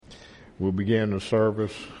We'll begin the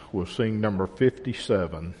service. We'll sing number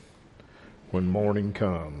 57, When Morning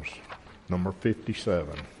Comes. Number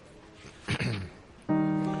 57.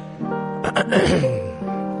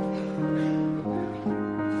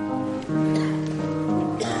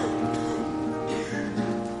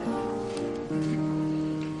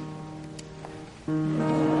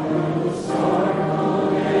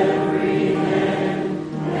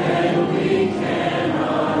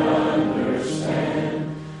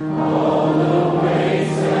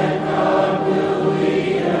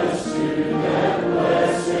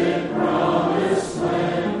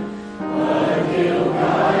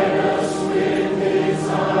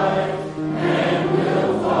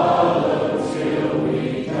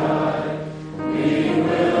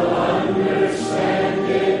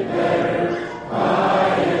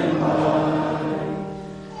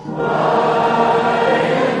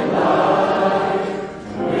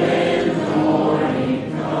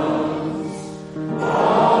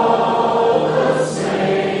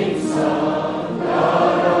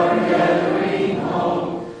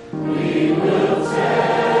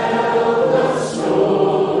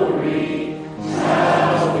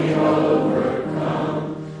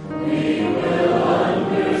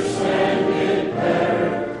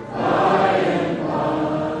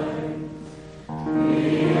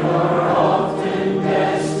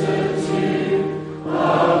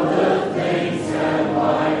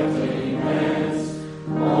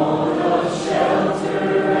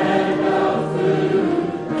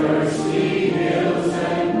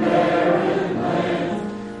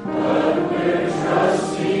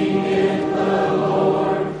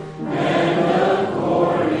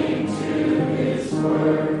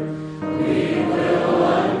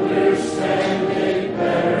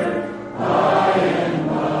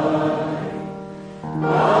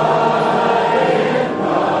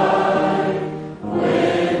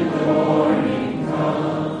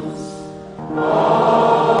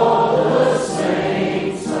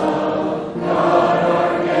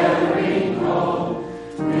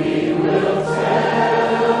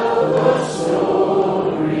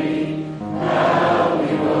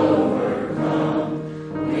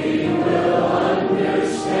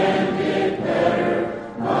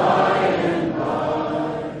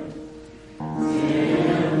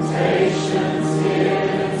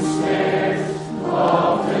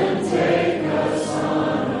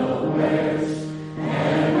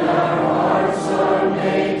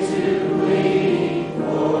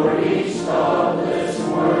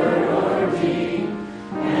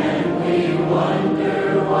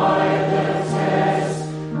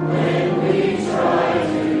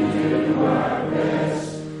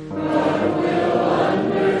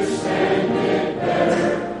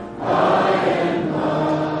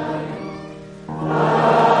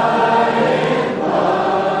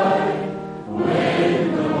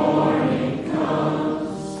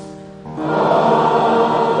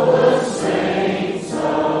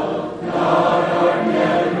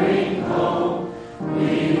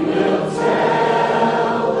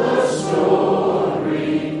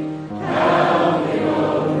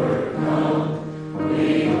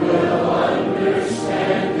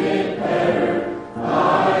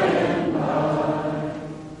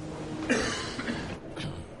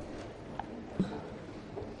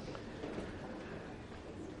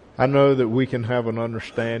 I know that we can have an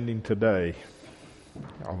understanding today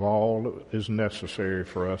of all that is necessary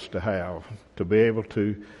for us to have, to be able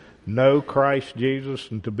to know Christ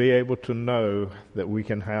Jesus and to be able to know that we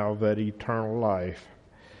can have that eternal life.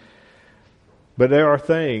 But there are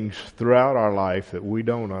things throughout our life that we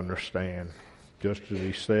don't understand. Just as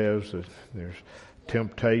he says that there's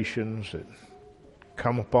temptations that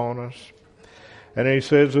come upon us. And he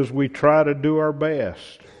says as we try to do our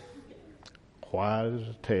best, why is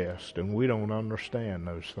a test? And we don't understand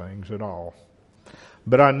those things at all.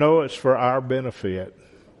 But I know it's for our benefit.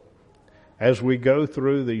 As we go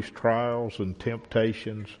through these trials and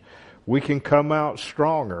temptations, we can come out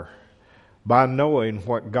stronger by knowing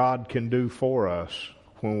what God can do for us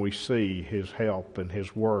when we see His help and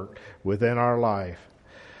His work within our life.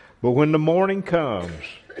 But when the morning comes,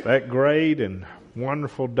 that great and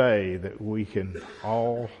wonderful day that we can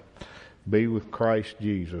all be with Christ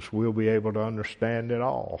Jesus, we'll be able to understand it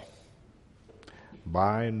all.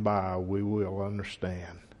 By and by, we will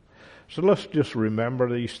understand. So let's just remember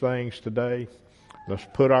these things today. Let's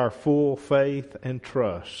put our full faith and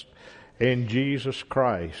trust in Jesus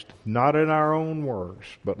Christ, not in our own works,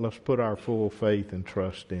 but let's put our full faith and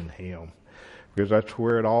trust in Him. Because that's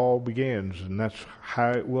where it all begins, and that's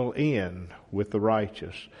how it will end with the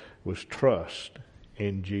righteous, was trust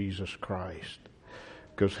in Jesus Christ.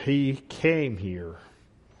 Because He came here.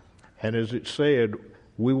 And as it said,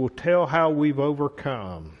 we will tell how we've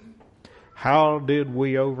overcome. How did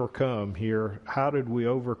we overcome here? How did we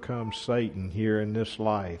overcome Satan here in this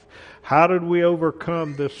life? How did we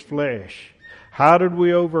overcome this flesh? How did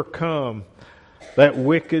we overcome that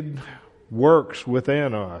wicked works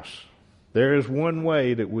within us? There is one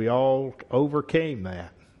way that we all overcame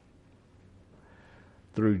that.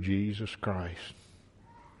 Through Jesus Christ.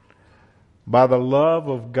 By the love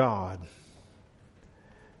of God.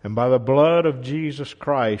 And by the blood of Jesus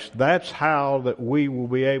Christ, that's how that we will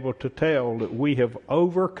be able to tell that we have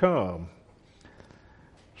overcome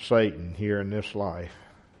Satan here in this life.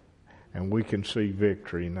 And we can see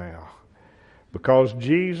victory now. Because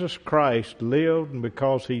Jesus Christ lived, and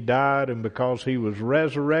because He died, and because He was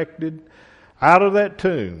resurrected out of that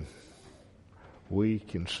tomb, we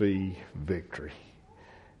can see victory.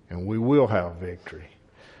 And we will have victory.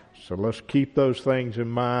 So let's keep those things in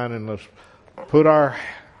mind, and let's put our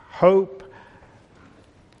hope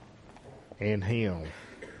in Him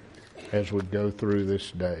as we go through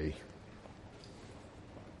this day.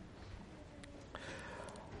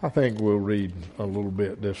 I think we'll read a little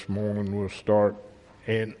bit this morning. We'll start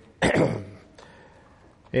in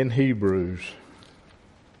Hebrews.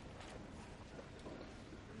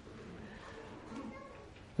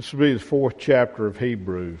 This will be the 4th chapter of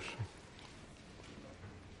Hebrews.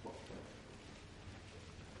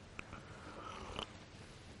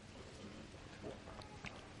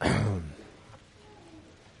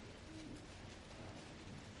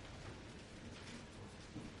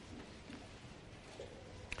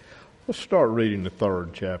 Let's start reading the 3rd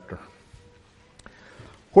chapter.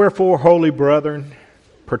 Wherefore, holy brethren,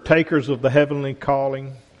 partakers of the heavenly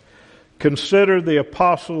calling, consider the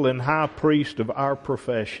apostle and high priest of our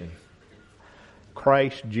profession,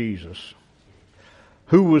 Christ Jesus,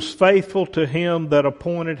 who was faithful to Him that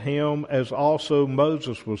appointed him, as also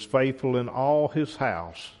Moses was faithful in all his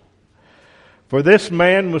house. For this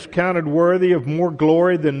man was counted worthy of more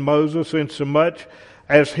glory than Moses, insomuch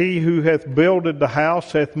as he who hath builded the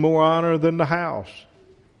house hath more honor than the house.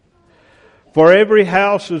 For every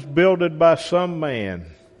house is builded by some man,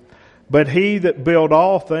 but He that built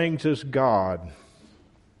all things is God.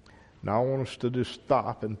 Now I want us to just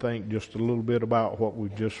stop and think just a little bit about what we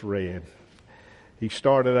just read. He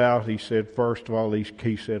started out, he said, first of all,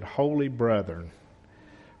 he said, holy brethren,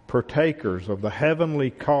 partakers of the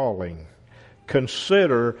heavenly calling,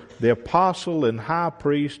 consider the apostle and high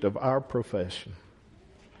priest of our profession,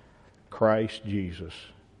 Christ Jesus.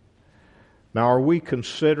 Now, are we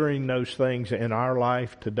considering those things in our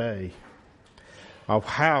life today? Of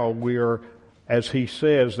how we are, as he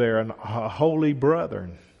says there, a holy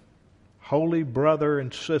brethren. Holy brother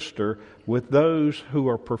and sister with those who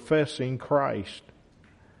are professing Christ.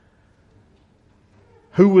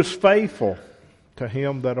 Who was faithful to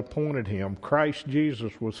Him that appointed him. Christ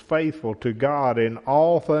Jesus was faithful to God in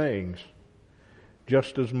all things,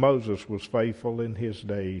 just as Moses was faithful in his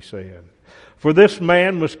day, he said. For this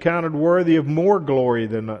man was counted worthy of more glory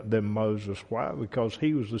than Moses. Why? Because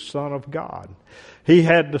he was the Son of God. He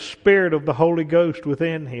had the Spirit of the Holy Ghost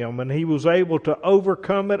within him, and he was able to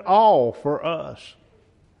overcome it all for us.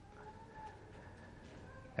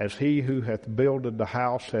 As he who hath builded the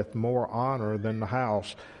house hath more honor than the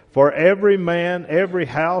house. For every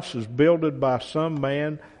house is builded by some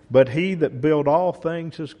man, but He that built all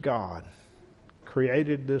things is God.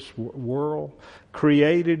 Created this world,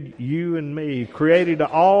 created you and me, created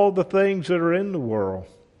all the things that are in the world.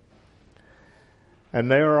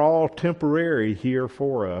 And they are all temporary here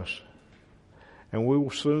for us. And we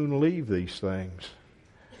will soon leave these things.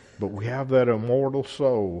 But we have that immortal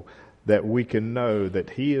soul that we can know that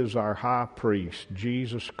He is our high priest,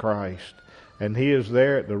 Jesus Christ. And He is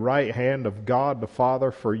there at the right hand of God the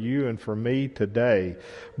Father for you and for me today.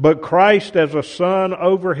 But Christ as a son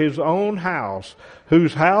over His own house,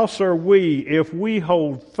 whose house are we if we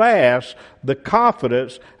hold fast the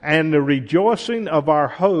confidence and the rejoicing of our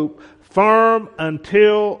hope firm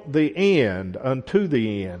unto the end.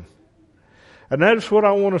 And that is what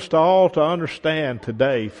I want us to all to understand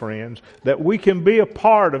today, friends, that we can be a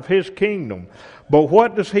part of His kingdom. But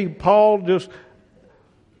what does Paul just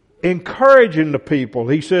encouraging the people?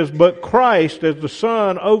 He says, but Christ as the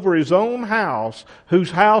Son over His own house,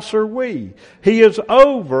 whose house are we. He is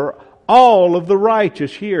over all of the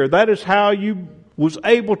righteous here. That is how you was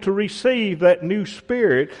able to receive that new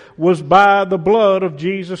Spirit, was by the blood of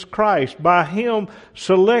Jesus Christ. By Him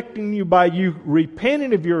selecting you, by you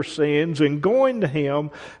repenting of your sins and going to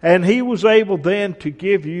Him, and He was able then to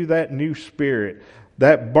give you that new Spirit,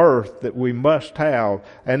 that birth that we must have.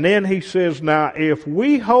 And then he says, now if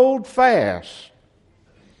we hold fast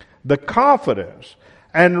the confidence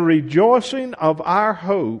and rejoicing of our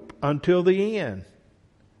hope until the end.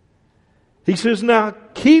 He says, now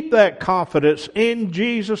keep that confidence in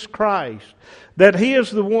Jesus Christ, that He is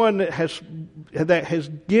the one that has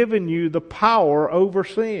given you the power over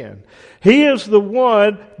sin. He is the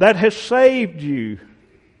one that has saved you.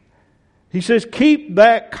 He says, keep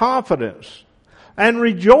that confidence and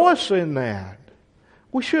rejoice in that.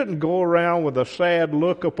 We shouldn't go around with a sad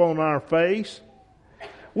look upon our face.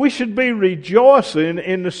 We should be rejoicing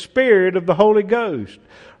in the Spirit of the Holy Ghost.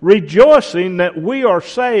 Rejoicing that we are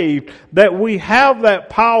saved, that we have that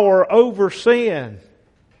power over sin.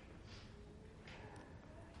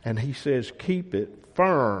 And He says, keep it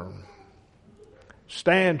firm.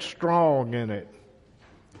 Stand strong in it.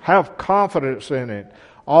 Have confidence in it.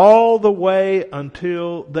 All the way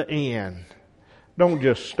until the end. Don't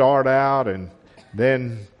just start out and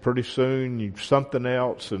then pretty soon something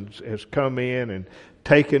else has come in and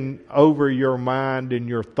taken over your mind and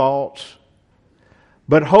your thoughts.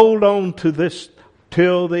 But hold on to this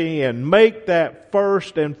till the end. Make that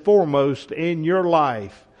first and foremost in your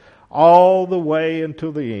life, all the way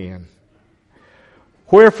until the end.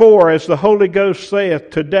 Wherefore, as the Holy Ghost saith,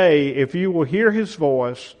 today, if you will hear His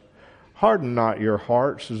voice, harden not your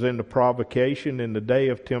hearts as in the provocation in the day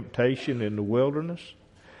of temptation in the wilderness.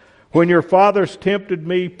 When your fathers tempted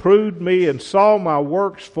me, proved me, and saw my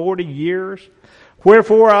works 40 years,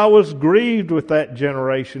 wherefore I was grieved with that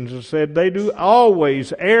generation, and said, they do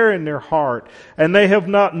always err in their heart, and they have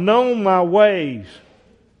not known my ways.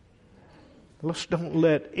 Let's don't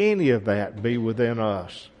let any of that be within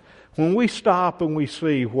us. When we stop and we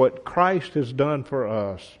see what Christ has done for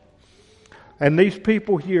us, and these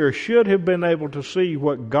people here should have been able to see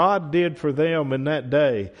what God did for them in that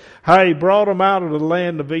day. How He brought them out of the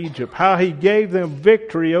land of Egypt. How He gave them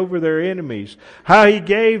victory over their enemies. How He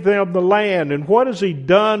gave them the land. And what has He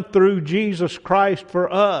done through Jesus Christ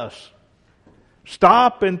for us?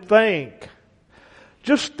 Stop and think.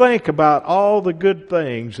 Just think about all the good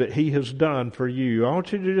things that He has done for you. I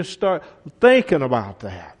want you to just start thinking about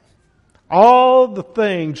that. All the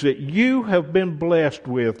things that you have been blessed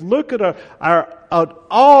with. Look at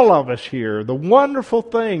all of us here, the wonderful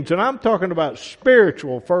things. And I'm talking about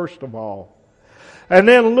spiritual first of all. And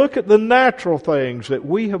then look at the natural things that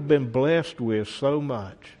we have been blessed with so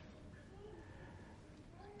much.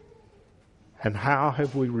 And how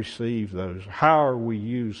have we received those? How are we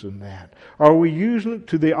using that? Are we using it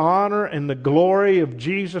to the honor and the glory of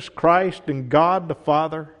Jesus Christ and God the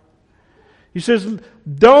Father? He says,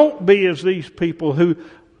 don't be as these people who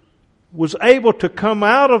was able to come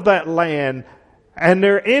out of that land and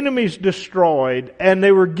their enemies destroyed, and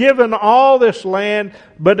they were given all this land,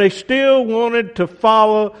 but they still wanted to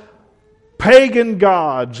follow pagan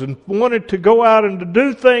gods and wanted to go out and to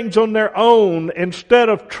do things on their own instead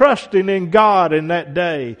of trusting in God in that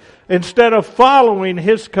day, instead of following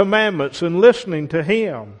His commandments and listening to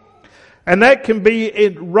Him. And that can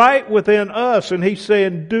be right within us. And He's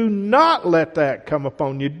saying, do not let that come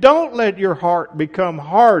upon you. Don't let your heart become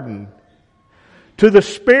hardened to the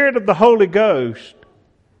Spirit of the Holy Ghost.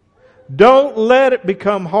 Don't let it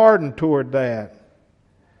become hardened toward that.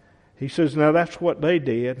 He says, now that's what they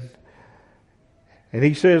did. And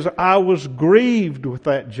He says, I was grieved with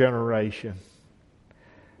that generation,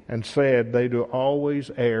 and said, they do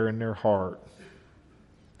always err in their heart,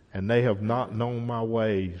 and they have not known my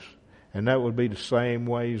ways. And that would be the same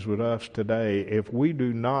ways with us today. If we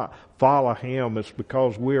do not follow Him, it's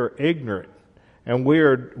because we are ignorant and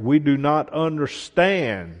we do not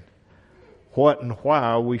understand what and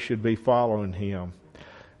why we should be following Him.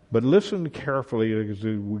 But listen carefully as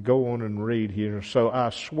we go on and read here. So I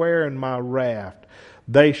swear in my wrath,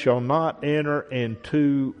 they shall not enter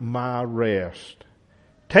into my rest.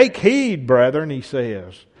 Take heed, brethren, He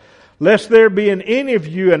says, lest there be in any of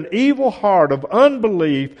you an evil heart of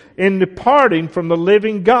unbelief in departing from the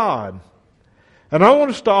living God. And I want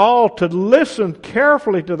us to all to listen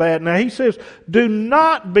carefully to that. Now He says, do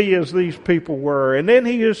not be as these people were. And then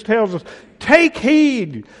He just tells us, take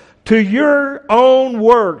heed to your own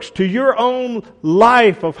works, to your own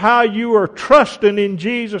life of how you are trusting in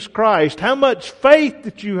Jesus Christ, how much faith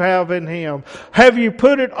that you have in Him. Have you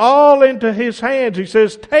put it all into His hands? He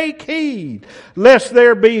says, take heed, lest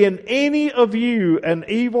there be in any of you an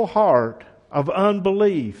evil heart of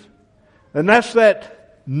unbelief. And that's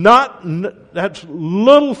that's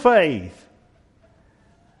little faith.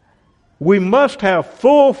 We must have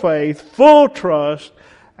full faith, full trust,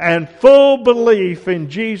 and full belief in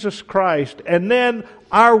Jesus Christ. And then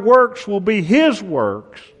our works will be His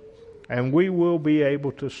works. And we will be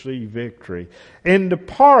able to see victory in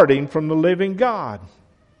departing from the living God.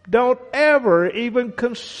 Don't ever even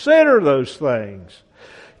consider those things.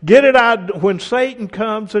 Get it out when Satan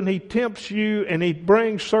comes and he tempts you and he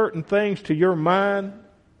brings certain things to your mind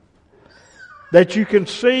that you can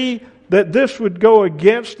see that this would go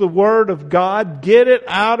against the Word of God. Get it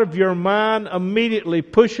out of your mind immediately.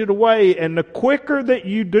 Push it away. And the quicker that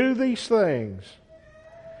you do these things,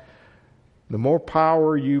 the more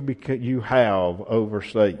power you have over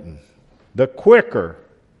Satan. The quicker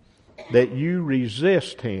that you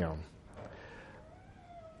resist him,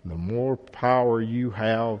 the more power you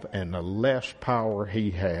have and the less power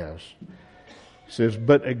he has. It says,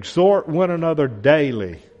 but exhort one another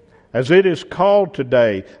daily, as it is called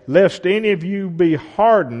today, lest any of you be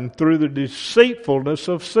hardened through the deceitfulness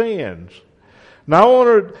of sins.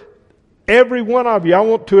 Now every one of you, I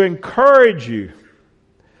want to encourage you.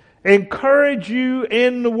 Encourage you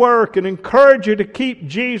in the work and encourage you to keep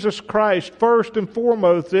Jesus Christ first and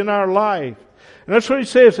foremost in our life. And that's what he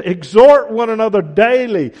says, exhort one another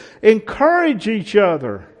daily. Encourage each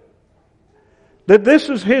other. That this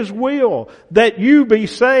is his will, that you be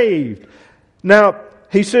saved. Now,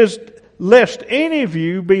 he says, lest any of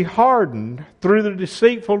you be hardened through the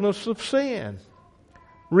deceitfulness of sin.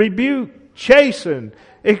 Rebuke, chasten,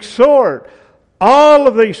 exhort, all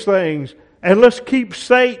of these things. And let's keep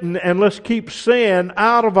Satan and let's keep sin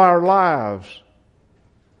out of our lives.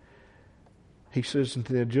 He says,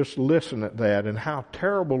 just listen at that and how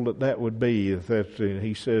terrible that would be.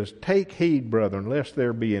 He says, take heed, brethren, lest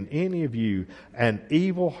there be in any of you an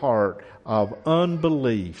evil heart of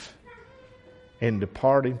unbelief in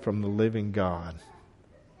departing from the living God.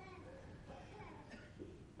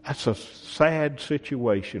 That's a sad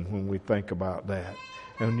situation when we think about that.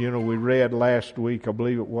 And we read last week, I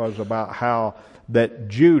believe it was, about how that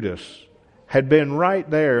Judas had been right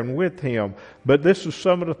there and with him. But this is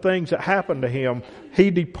some of the things that happened to him.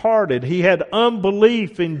 He departed. He had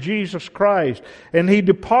unbelief in Jesus Christ. And he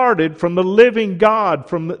departed from the living God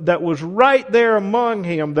that was right there among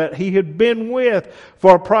him, that he had been with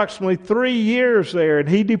for approximately 3 years there. And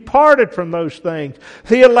he departed from those things.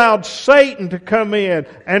 He allowed Satan to come in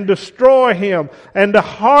and destroy him and to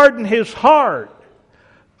harden his heart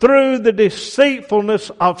through the deceitfulness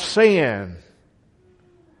of sin.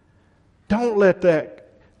 Don't let that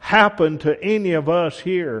happen to any of us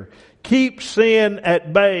here. Keep sin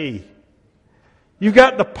at bay. You've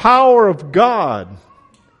got the power of God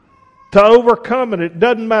to overcome it. It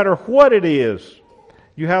doesn't matter what it is.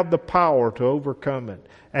 You have the power to overcome it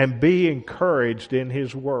and be encouraged in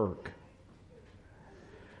His work.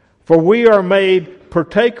 For we are made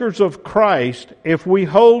partakers of Christ if we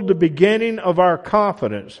hold the beginning of our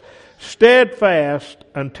confidence steadfast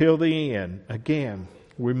until the end. Again,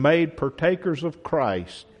 we're made partakers of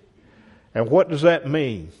Christ. And what does that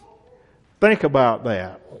mean? Think about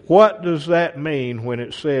that. What does that mean when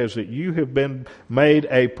it says that you have been made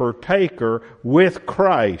a partaker with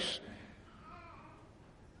Christ?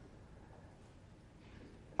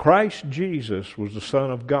 Christ Jesus was the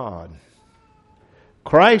Son of God.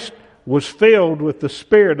 Christ was filled with the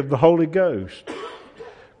Spirit of the Holy Ghost.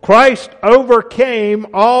 Christ overcame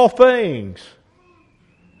all things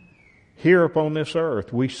here upon this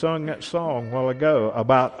earth. We sung that song a while ago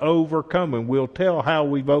about overcoming. We'll tell how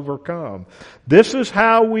we've overcome. This is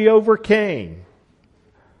how we overcame,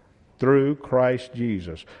 through Christ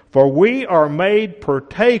Jesus. For we are made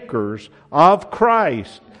partakers of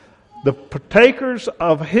Christ, the partakers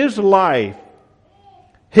of His life,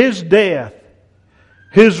 His death,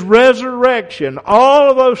 His resurrection,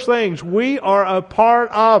 all of those things. We are a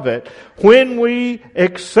part of it when we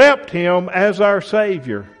accept Him as our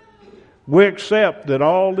Savior. We accept that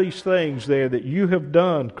all these things there that you have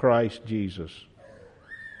done, Christ Jesus.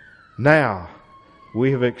 Now,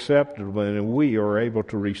 we have accepted them and we are able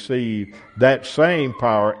to receive that same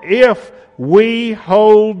power if we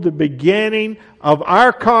hold the beginning of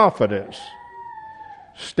our confidence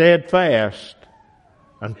steadfast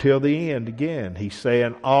until the end. Again, He's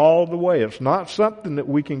saying all the way. It's not something that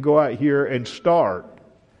we can go out here and start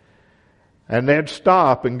and then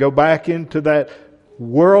stop and go back into that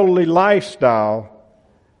worldly lifestyle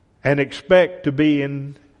and expect to be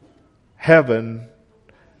in heaven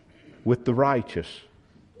with the righteous.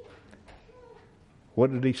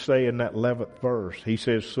 What did He say in that 11th verse? He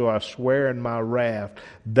says, so I swear in my wrath,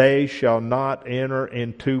 they shall not enter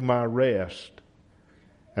into my rest.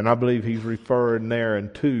 And I believe He's referring there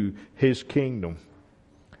into His kingdom.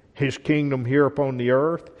 His kingdom here upon the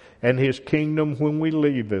earth and His kingdom when we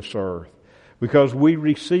leave this earth. Because we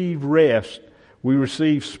receive rest. We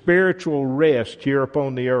receive spiritual rest here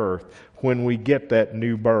upon the earth when we get that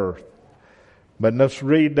new birth. But let's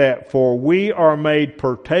read that. For we are made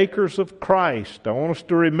partakers of Christ. I want us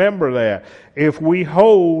to remember that. If we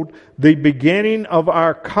hold the beginning of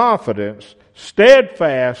our confidence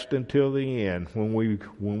steadfast until the end, when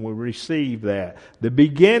we receive that, the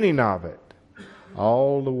beginning of it,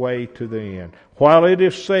 all the way to the end. While it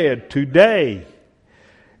is said, today,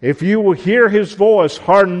 if you will hear His voice,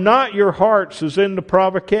 harden not your hearts as in the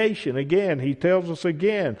provocation. Again, He tells us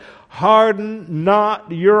again, harden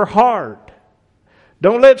not your heart.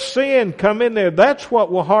 Don't let sin come in there. That's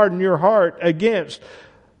what will harden your heart against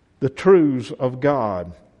the truths of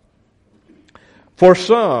God. For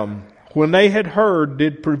some, when they had heard,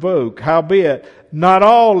 did provoke, howbeit not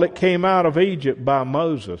all that came out of Egypt by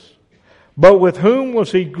Moses. But with whom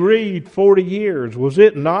was he grieved 40 years? Was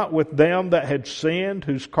it not with them that had sinned,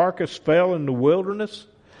 whose carcass fell in the wilderness?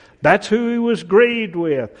 That's who he was grieved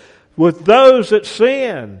with those that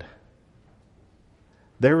sinned.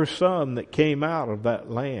 There were some that came out of that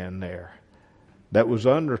land there that was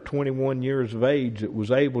under 21 years of age that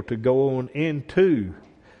was able to go on into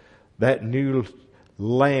that new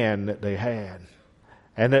land that they had,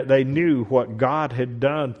 and that they knew what God had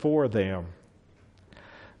done for them.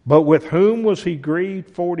 But with whom was he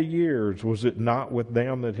grieved 40 years? Was it not with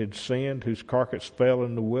them that had sinned, whose carcass fell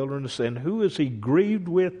in the wilderness? And who is he grieved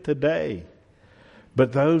with today?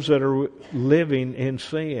 But those that are living in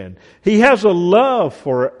sin. He has a love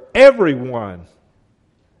for everyone.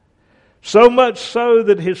 So much so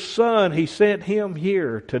that His Son, He sent Him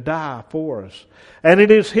here to die for us. And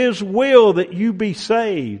it is His will that you be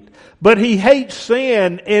saved. But He hates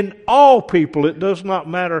sin in all people. It does not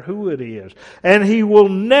matter who it is. And He will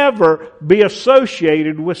never be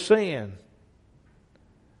associated with sin.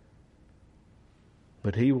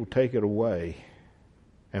 But He will take it away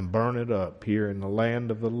and burn it up here in the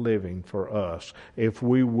land of the living for us if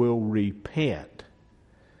we will repent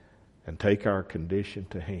and take our condition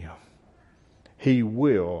to Him. He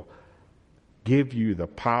will give you the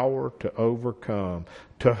power to overcome.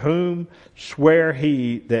 To whom swear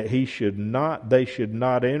He that they should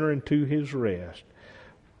not enter into His rest,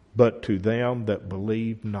 but to them that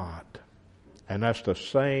believe not. And that's the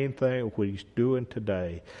same thing what He's doing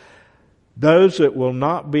today. Those that will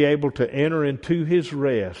not be able to enter into His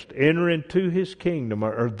rest, enter into His kingdom,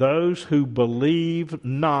 are those who believe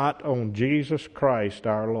not on Jesus Christ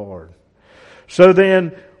our Lord. So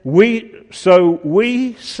then,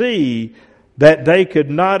 we see that they could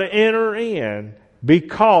not enter in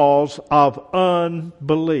because of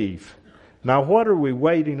unbelief. Now, what are we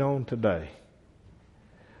waiting on today?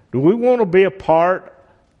 Do we want to be a part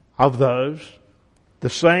of those? The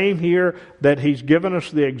same here that He's given us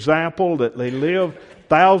the example that they lived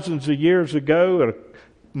thousands of years ago,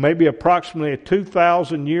 maybe approximately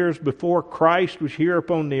 2,000 years before Christ was here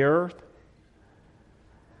upon the earth.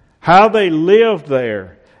 How they lived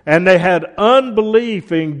there. And they had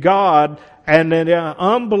unbelief in God and an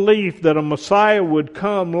unbelief that a Messiah would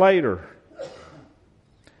come later.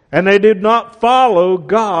 And they did not follow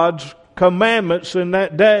God's commandments in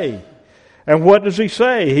that day. And what does He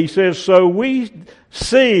say? He says, so we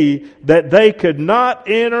see that they could not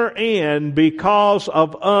enter in because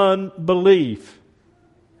of unbelief.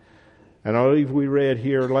 And I believe we read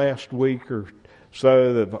here last week or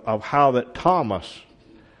so of how that Thomas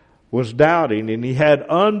was doubting and he had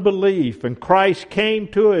unbelief, and Christ came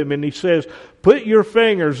to him and He says, put your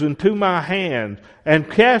fingers into my hand and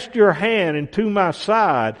cast your hand into my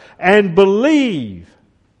side and believe.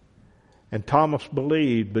 And Thomas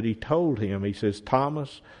believed, but He told him, He says,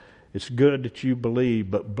 Thomas, it's good that you believe,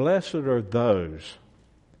 but blessed are those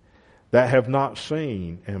that have not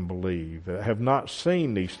seen and believe, that have not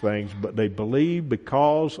seen these things, but they believe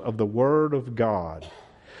because of the Word of God.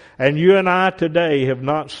 And you and I today have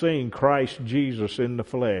not seen Christ Jesus in the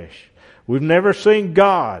flesh. We've never seen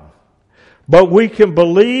God. But we can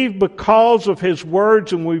believe because of His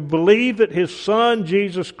words, and we believe that His Son,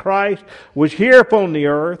 Jesus Christ, was here upon the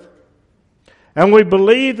earth. And we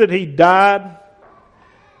believe that He died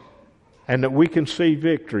and that we can see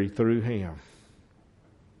victory through Him.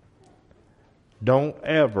 Don't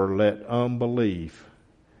ever let unbelief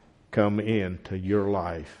come into your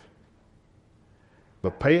life.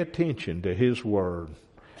 But pay attention to His Word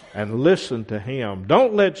and listen to Him.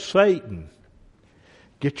 Don't let Satan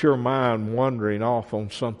get your mind wandering off on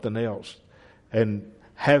something else and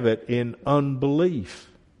have it in unbelief.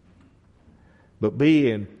 But be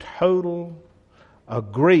in total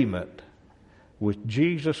agreement with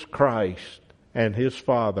Jesus Christ and His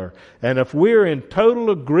Father. And if we're in total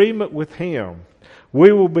agreement with Him,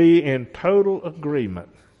 we will be in total agreement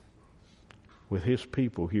with His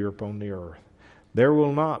people here upon the earth. There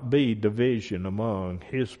will not be division among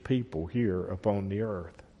His people here upon the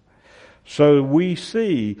earth. So we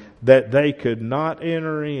see that they could not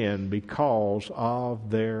enter in because of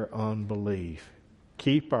their unbelief.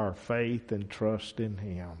 Keep our faith and trust in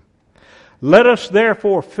Him. Let us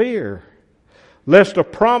therefore fear, lest a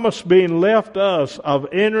promise being left us of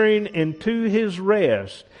entering into His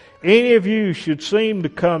rest, any of you should seem to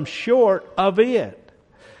come short of it.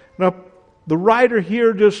 Now, the writer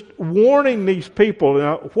here just warning these people.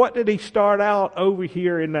 Now, what did he start out over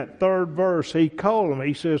here in that third verse? He called them,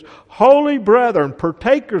 he says, holy brethren,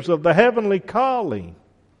 partakers of the heavenly calling.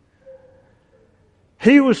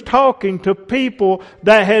 He was talking to people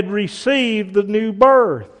that had received the new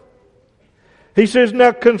birth. He says,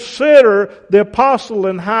 now consider the apostle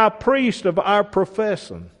and high priest of our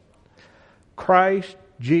profession, Christ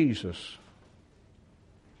Jesus.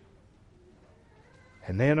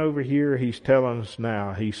 And then over here he's telling us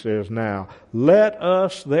now, he says now, let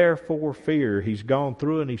us therefore fear. He's gone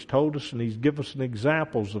through and he's told us and he's given us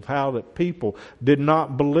examples of how that people did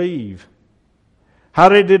not believe. How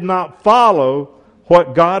they did not follow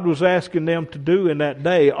what God was asking them to do in that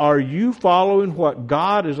day. Are you following what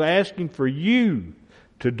God is asking for you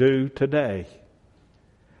to do today?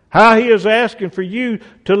 How He is asking for you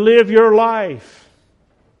to live your life.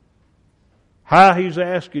 How He's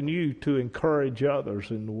asking you to encourage others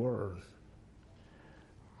in the Word.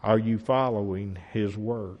 Are you following His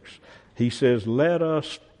works? He says, let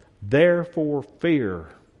us therefore fear.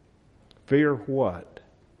 Fear what?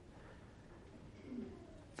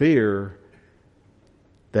 Fear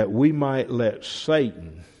that we might let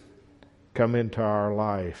Satan come into our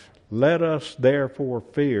life. Let us therefore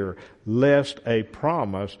fear, lest a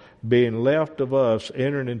promise being left of us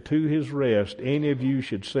entering into His rest, any of you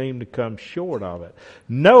should seem to come short of it.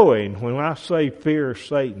 Knowing, when I say fear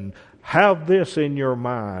Satan, have this in your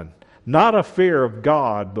mind. Not a fear of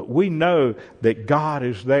God, but we know that God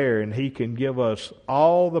is there and He can give us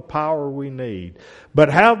all the power we need. But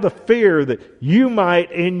have the fear that you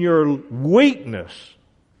might, in your weakness,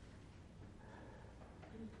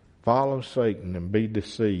 follow Satan and be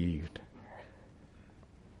deceived.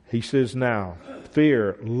 He says now,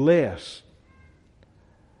 fear lest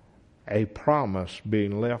a promise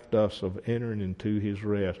being left us of entering into His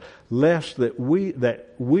rest. Lest that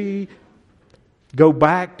we go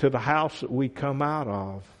back to the house that we come out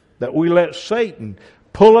of. That we let Satan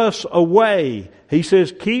pull us away. He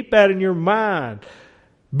says, keep that in your mind.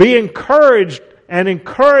 Be encouraged and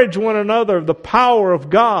encourage one another of the power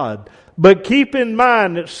of God. But keep in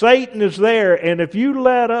mind that Satan is there, and if you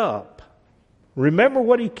let up, remember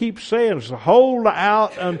what he keeps saying, is hold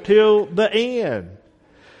out until the end.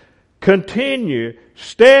 Continue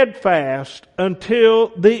steadfast until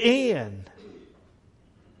the end.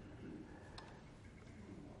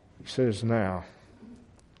 He says now,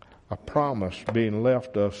 a promise being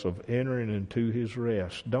left us of entering into His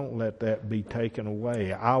rest. Don't let that be taken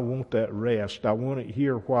away. I want that rest. I want it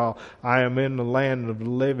here while I am in the land of the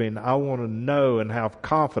living. I want to know and have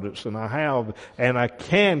confidence, and I have, and I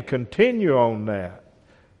can continue on that.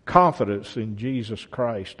 Confidence in Jesus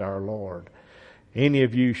Christ our Lord. Any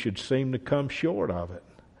of you should seem to come short of it.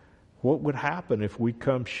 What would happen if we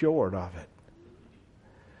come short of it?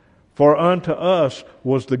 For unto us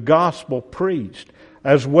was the gospel preached,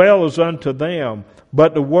 as well as unto them.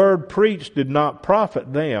 But the word preached did not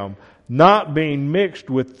profit them, not being mixed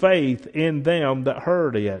with faith in them that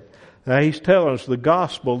heard it. Now he's telling us the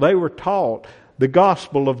gospel. They were taught the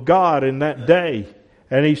gospel of God in that day.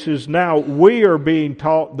 And he says, now we are being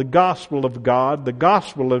taught the gospel of God, the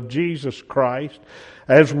gospel of Jesus Christ,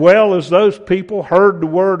 as well as those people heard the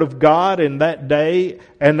word of God in that day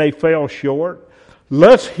and they fell short.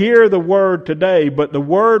 Let's hear the word today, but the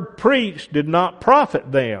word preached did not profit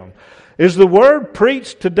them. Is the word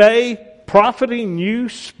preached today profiting you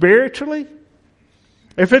spiritually?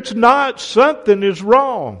 If it's not, something is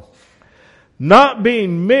wrong. Not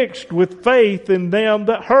being mixed with faith in them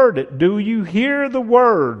that heard it. Do you hear the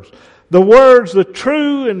words? The words, the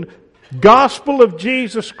true and gospel of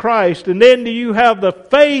Jesus Christ. And then do you have the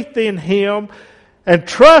faith in Him and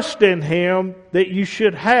trust in Him that you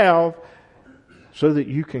should have, so that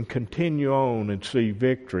you can continue on and see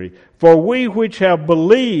victory? For we which have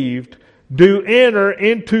believed do enter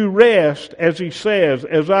into rest, as he says,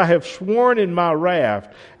 as I have sworn in my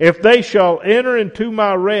wrath, if they shall enter into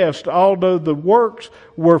my rest, although the works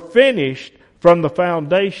were finished from the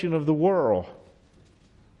foundation of the world.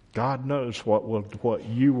 God knows what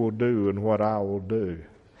you will do and what I will do.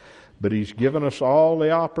 But He's given us all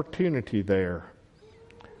the opportunity there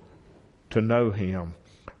to know Him.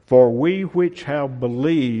 For we which have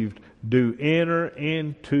believed do enter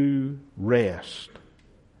into rest.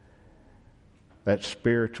 That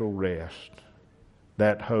spiritual rest,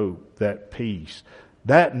 that hope, that peace,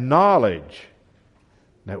 that knowledge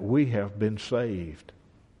that we have been saved.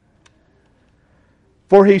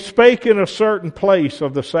 For he spake in a certain place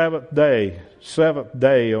of the seventh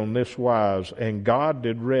day on this wise, and God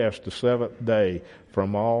did rest the seventh day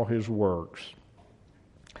from all his works.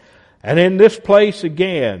 And in this place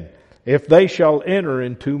again, if they shall enter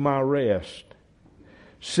into my rest.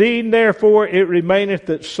 Seeing therefore it remaineth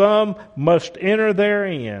that some must enter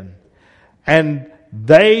therein, and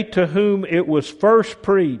they to whom it was first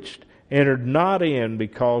preached entered not in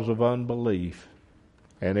because of unbelief.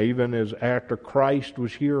 And even as after Christ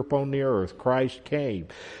was here upon the earth, Christ came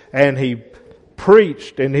and he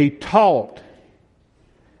preached and he taught,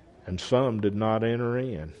 and some did not enter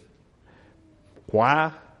in.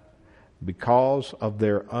 Why? Because of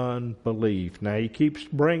their unbelief. Now he keeps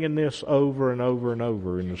bringing this over and over and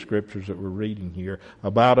over in the scriptures that we're reading here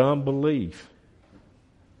about unbelief.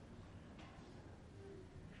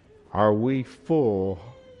 Are we full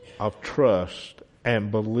of trust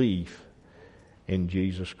and belief in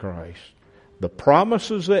Jesus Christ? The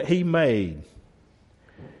promises that he made,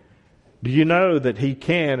 do you know that he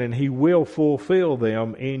can and he will fulfill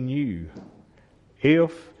them in you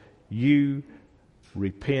if you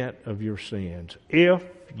repent of your sins, if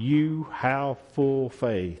you have full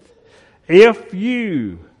faith, if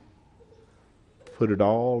you put it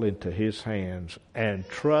all into his hands and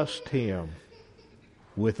trust him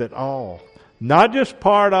with it all. Not just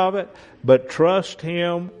part of it, but trust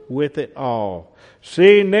him with it all.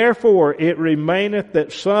 Seeing therefore it remaineth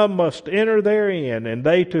that some must enter therein, and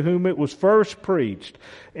they to whom it was first preached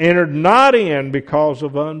entered not in because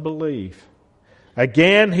of unbelief.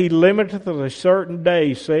 Again he limiteth a certain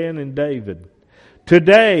day, saying in David,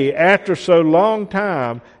 Today, after so long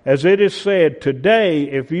time, as it is said, Today,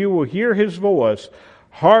 if you will hear his voice,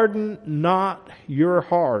 harden not your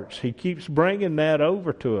hearts. He keeps bringing that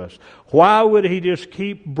over to us. Why would he just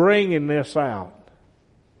keep bringing this out?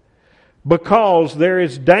 Because there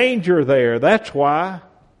is danger there. That's why.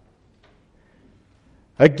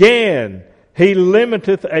 Again, he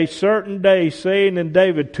limiteth a certain day, saying in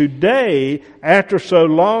David, Today, after so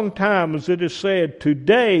long time as it is said,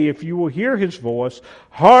 Today, if you will hear his voice,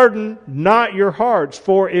 harden not your hearts.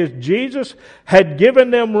 For if Jesus had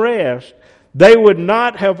given them rest, they would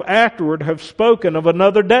not have afterward have spoken of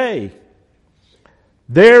another day.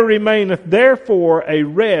 There remaineth therefore a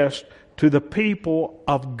rest to the people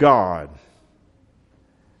of God.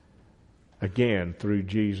 Again, through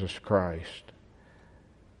Jesus Christ.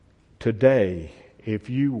 Today, if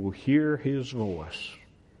you will hear his voice,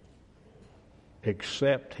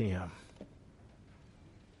 accept him.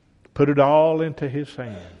 Put it all into his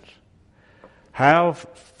hands. Have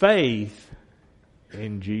faith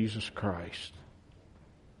in Jesus Christ,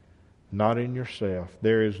 not in yourself.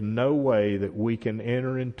 There is no way that we can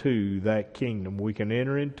enter into that kingdom. We can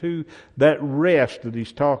enter into that rest that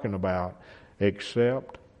he's talking about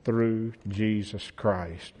except through Jesus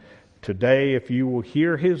Christ. Today, if you will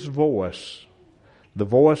hear his voice, the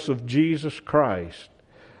voice of Jesus Christ,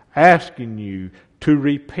 asking you to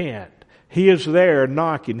repent, he is there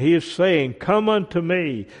knocking. He is saying, Come unto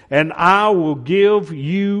me, and I will give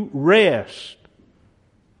you rest.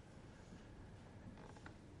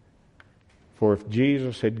 For if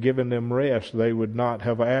Jesus had given them rest, they would not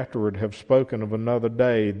have afterward have spoken of another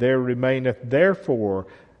day. There remaineth therefore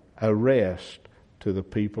a rest to the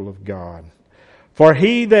people of God. For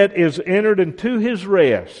he that is entered into his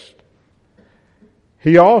rest,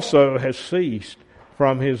 he also has ceased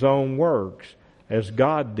from his own works, as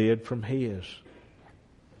God did from his.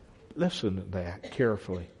 Listen to that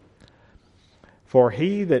carefully. For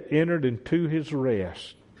he that entered into his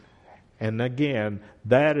rest, and again,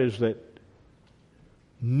 that is that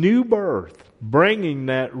new birth, bringing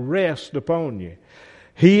that rest upon you.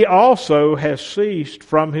 He also has ceased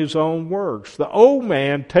from his own works. The old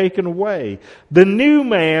man taken away. The new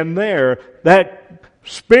man there, that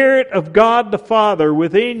Spirit of God the Father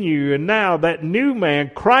within you, and now that new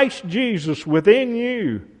man, Christ Jesus, within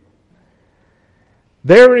you.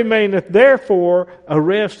 There remaineth therefore a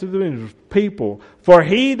rest of the people. For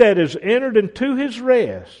he that is entered into his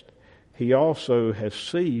rest, he also has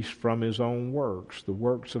ceased from his own works, the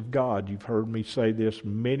works of God. You've heard me say this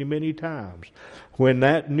many, many times. When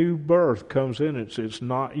that new birth comes in, it's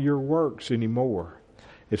not your works anymore.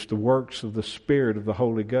 It's the works of the Spirit of the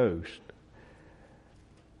Holy Ghost.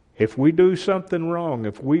 If we do something wrong,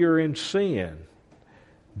 if we are in sin,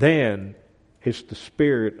 then it's the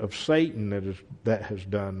spirit of Satan that has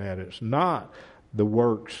done that. It's not the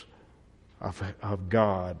works of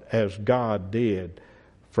God as God did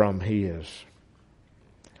from His.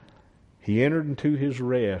 He entered into His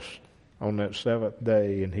rest on that seventh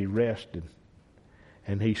day, and He rested.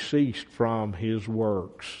 And He ceased from His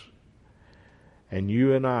works. And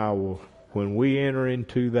you and I will, when we enter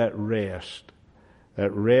into that rest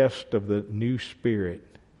of the new Spirit,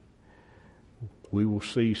 we will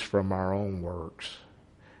cease from our own works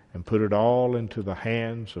and put it all into the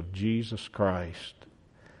hands of Jesus Christ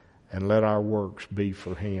and let our works be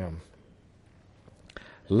for Him.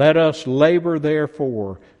 Let us labor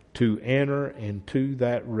therefore to enter into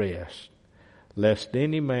that rest, lest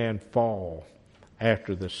any man fall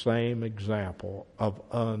after the same example of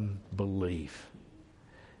unbelief.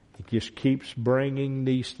 He just keeps bringing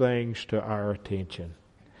these things to our attention.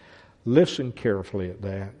 Listen carefully at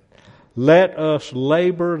that. Let us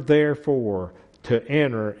labor therefore to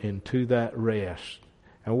enter into that rest.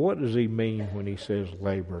 And what does he mean when he says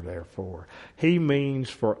labor therefore? He means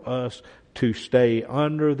for us to stay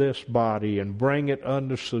under this body and bring it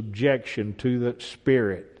under subjection to the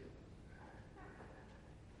Spirit.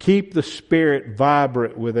 Keep the Spirit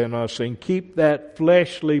vibrant within us and keep that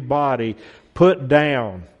fleshly body put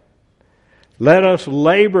down. Let us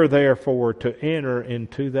labor therefore to enter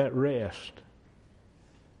into that rest.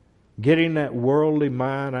 Getting that worldly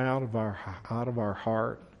mind out of our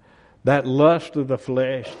heart, that lust of the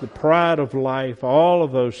flesh, the pride of life, all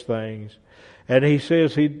of those things. And he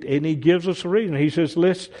says, he gives us a reason. He says,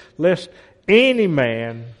 lest any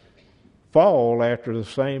man fall after the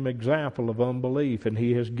same example of unbelief. And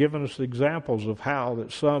he has given us examples of how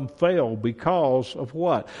that some fell because of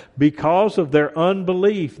what? Because of their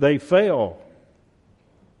unbelief, they fell.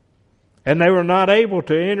 And they were not able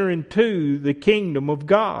to enter into the kingdom of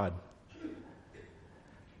God.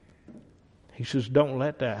 He says, don't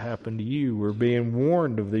let that happen to you. We're being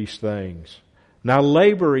warned of these things. Now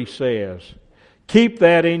labor, he says. Keep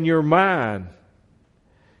that in your mind.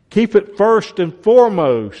 Keep it first and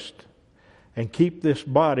foremost. And keep this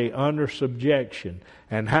body under subjection.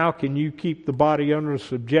 And how can you keep the body under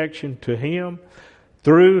subjection to Him?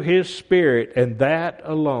 Through His Spirit. And that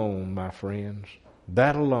alone, my friends.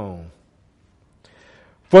 That alone.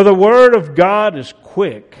 For the Word of God is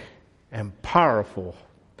quick and powerful,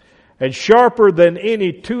 and sharper than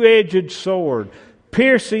any two-edged sword,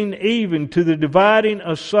 piercing even to the dividing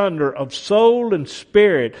asunder of soul and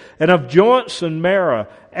spirit, and of joints and marrow,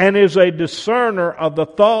 and is a discerner of the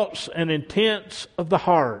thoughts and intents of the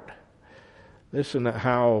heart. Listen to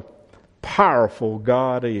how powerful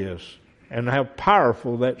God is, and how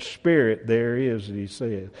powerful that Spirit there is, he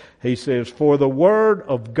says. He says, for the Word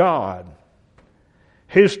of God,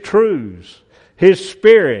 His truths, His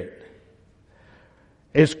Spirit,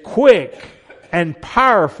 is quick and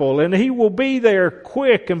powerful, and He will be there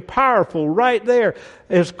quick and powerful right there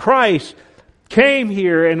as Christ came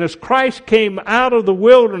here, and as Christ came out of the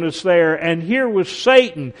wilderness there, and here was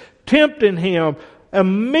Satan tempting Him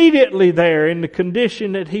immediately there in the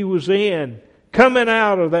condition that he was in, coming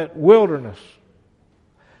out of that wilderness.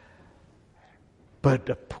 But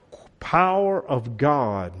the power of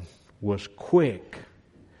God was quick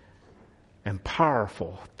and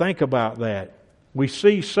powerful. Think about that. We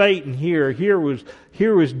see Satan here. Here was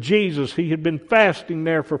Jesus. He had been fasting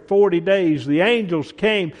there for 40 days. The angels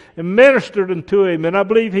came and ministered unto Him. And I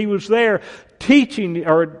believe He was there teaching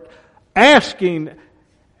or asking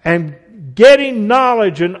and getting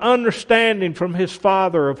knowledge and understanding from His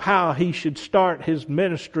Father of how He should start His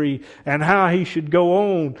ministry and how He should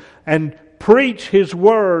go on and preach His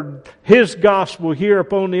Word, His gospel here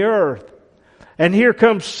upon the earth. And here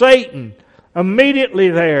comes Satan immediately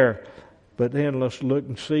there. But then let's look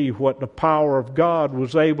and see what the power of God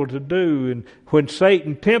was able to do. And when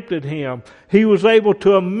Satan tempted Him, He was able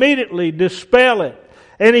to immediately dispel it.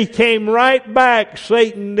 And he came right back,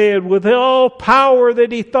 Satan did, with all power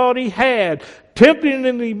that he thought he had, tempting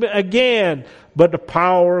him again. But the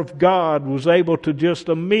power of God was able to just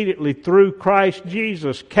immediately, through Christ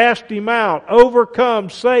Jesus, cast him out,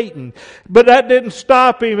 overcome Satan. But that didn't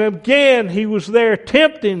stop him. Again, he was there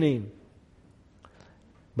tempting him.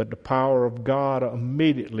 But the power of God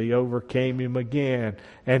immediately overcame him again.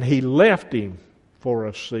 And He left him for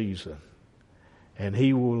a season. And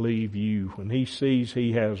He will leave you. When He sees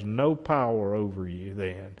He has no power over you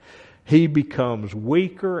then, He becomes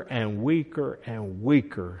weaker and weaker and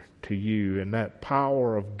weaker to you. And that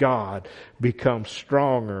power of God becomes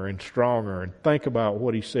stronger and stronger. And think about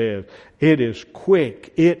what He says. It is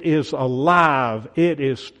quick. It is alive. It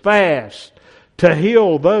is fast to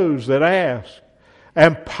heal those that ask.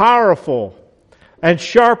 And powerful and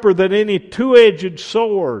sharper than any two-edged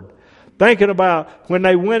sword, Thinking about when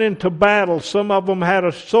they went into battle, some of them had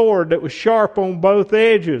a sword that was sharp on both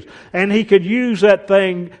edges. And he could use that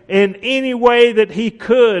thing in any way that he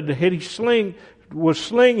could. He was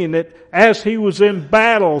slinging it as he was in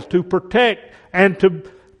battle to protect and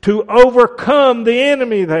to overcome the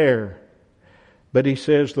enemy there. But he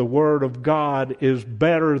says the Word of God is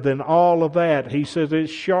better than all of that. He says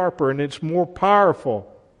it's sharper and it's more powerful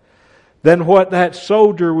than what that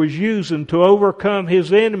soldier was using to overcome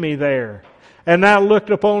his enemy there. And I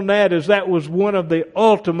looked upon that as that was one of the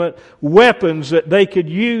ultimate weapons that they could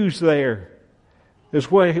use there.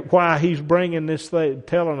 Is why he's bringing this thing,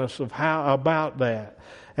 telling us of how about that.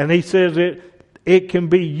 And he says it can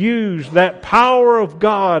be used, that power of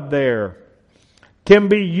God there can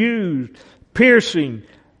be used, piercing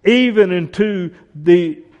even into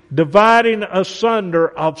the dividing asunder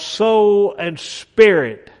of soul and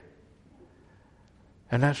spirit.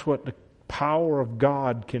 And that's what the power of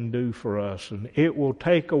God can do for us. And it will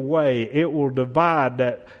take away, it will divide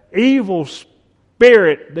that evil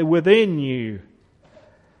spirit within you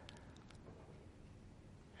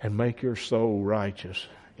and make your soul righteous.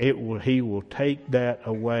 He will take that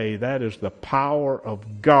away. That is the power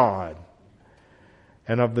of God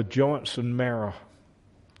and of the joints and marrow.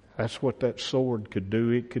 That's what that sword could do.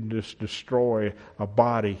 It could just destroy a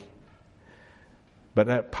body. But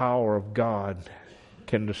that power of God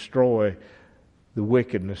can destroy the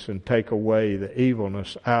wickedness and take away the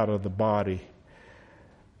evilness out of the body.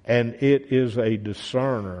 And it is a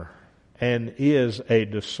discerner. And is a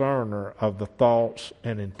discerner of the thoughts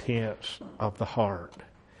and intents of the heart.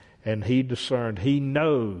 And he discerned, he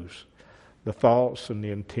knows the thoughts and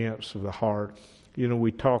the intents of the heart. You know,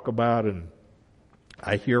 we talk about, and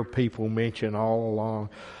I hear people mention all along,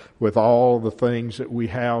 with all the things that we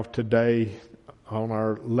have today on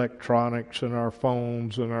our electronics and our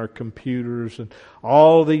phones and our computers and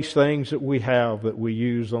all these things that we have that we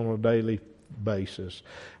use on a daily basis.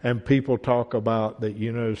 And people talk about that,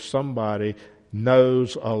 you know, somebody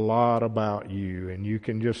knows a lot about you, and you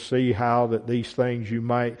can just see how that these things you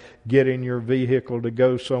might get in your vehicle to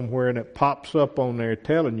go somewhere, and it pops up on there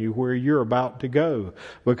telling you where you're about to go,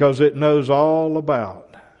 because it knows all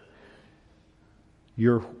about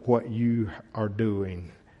what you are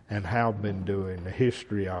doing and have been doing, the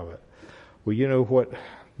history of it. Well, you know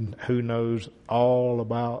who knows all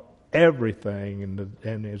about everything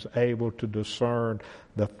and is able to discern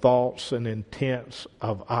the thoughts and intents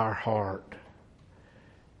of our heart?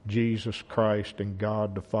 Jesus Christ and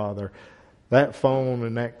God the Father. That phone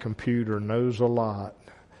and that computer knows a lot,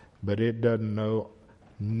 but it doesn't know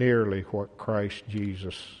nearly what Christ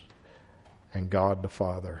Jesus and God the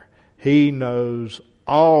Father. He knows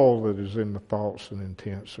all that is in the thoughts and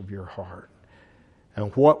intents of your heart.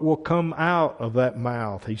 And what will come out of that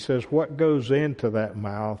mouth. He says what goes into that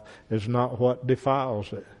mouth is not what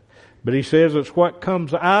defiles it. But he says it's what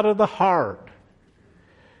comes out of the heart.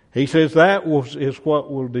 He says that is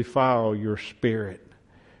what will defile your spirit,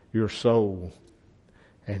 your soul.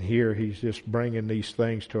 And here he's just bringing these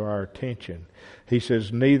things to our attention. He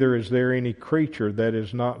says, neither is there any creature that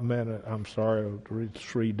is not meant. I'm sorry,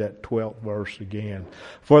 let's read that 12th verse again.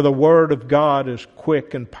 For the word of God is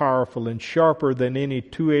quick and powerful and sharper than any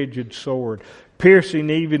two-edged sword, piercing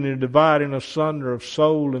even and dividing asunder of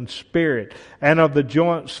soul and spirit, and of the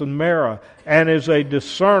joints and marrow, and is a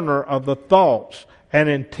discerner of the thoughts and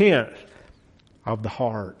intent of the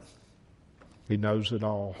heart. He knows it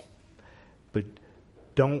all. But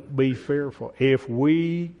don't be fearful. If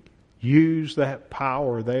we use that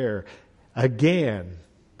power there, again,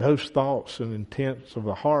 those thoughts and intents of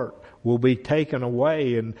the heart will be taken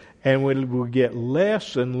away, and we will get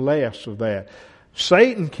less and less of that.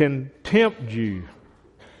 Satan can tempt you.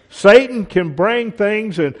 Satan can bring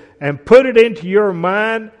things and put it into your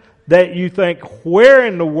mind that you think, where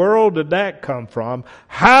in the world did that come from?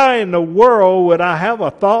 How in the world would I have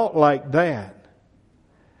a thought like that?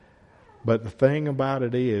 But the thing about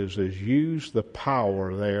it is use the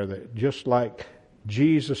power there, that just like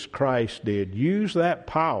Jesus Christ did, use that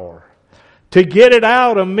power to get it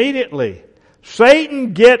out immediately.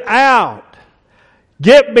 Satan, get out.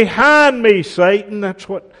 Get behind me, Satan. That's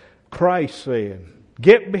what Christ said.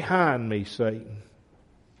 Get behind me, Satan.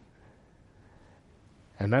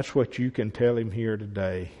 And that's what you can tell him here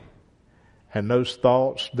today. And those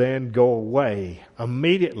thoughts then go away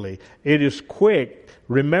immediately. It is quick.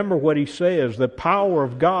 Remember what he says. The power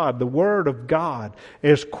of God, the Word of God,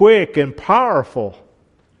 is quick and powerful.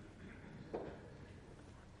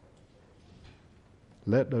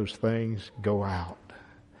 Let those things go out.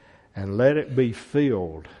 And let it be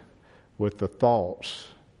filled with the thoughts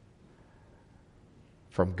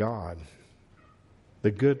from God.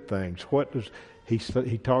 the good things. What does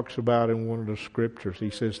he talks about in one of the scriptures? He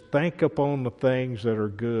says, think upon the things that are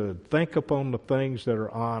good. Think upon the things that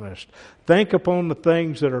are honest. Think upon the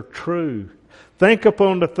things that are true. Think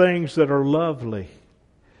upon the things that are lovely.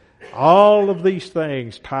 All of these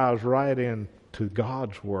things ties right into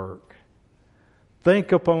God's work.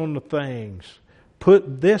 Think upon the things.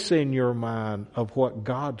 Put this in your mind of what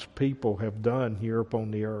God's people have done here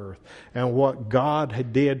upon the earth, and what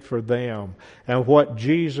God did for them, and what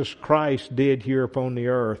Jesus Christ did here upon the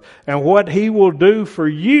earth, and what He will do for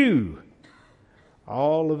you.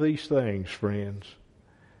 All of these things, friends.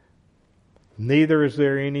 Neither is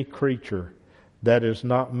there any creature that is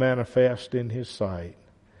not manifest in His sight,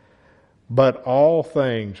 but all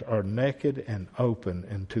things are naked and open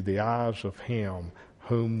unto the eyes of Him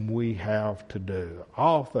whom we have to do.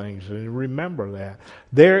 All things. And remember that.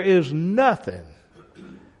 There is nothing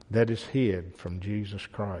that is hid from Jesus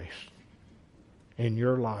Christ in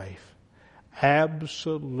your life.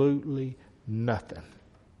 Absolutely nothing.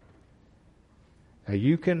 Now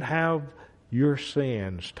you can have your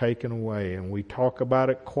sins taken away, and we talk about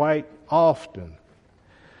it quite often,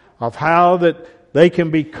 of how that they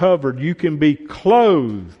can be covered. You can be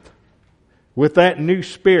clothed with that new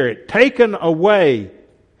spirit, taken away,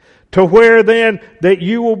 to where then that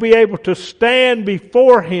you will be able to stand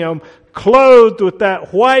before Him clothed with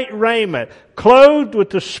that white raiment, clothed with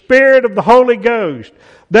the Spirit of the Holy Ghost,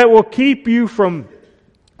 that will keep you from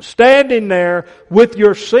standing there with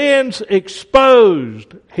your sins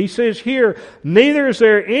exposed. He says here, neither is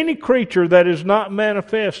there any creature that is not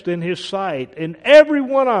manifest in His sight. And every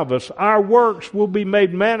one of us, our works will be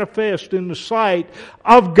made manifest in the sight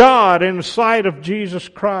of God, in the sight of Jesus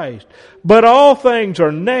Christ. But all things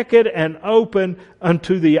are naked and open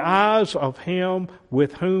unto the eyes of Him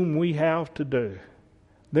with whom we have to do.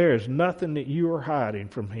 There is nothing that you are hiding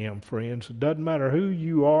from Him, friends. It doesn't matter who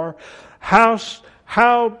you are, how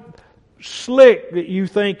slick that you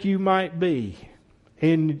think you might be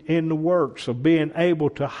in the works of being able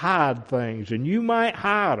to hide things. And you might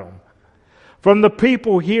hide them from the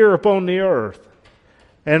people here upon the earth.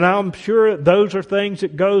 And I'm sure those are things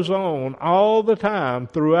that goes on all the time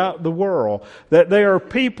throughout the world. That there are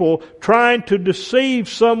people trying to deceive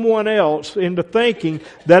someone else into thinking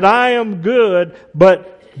that I am good,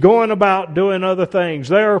 but going about doing other things.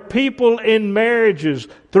 There are people in marriages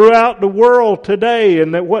throughout the world today,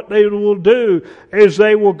 and that what they will do is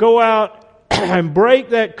they will go out and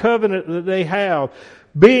break that covenant that they have,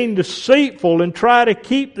 being deceitful, and try to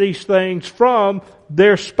keep these things from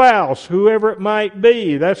their spouse, whoever it might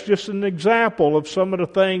be. That's just an example of some of the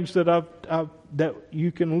things that that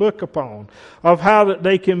you can look upon, of how that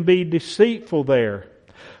they can be deceitful there.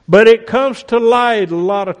 But it comes to light a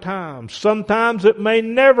lot of times. Sometimes it may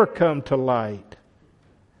never come to light.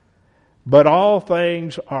 But all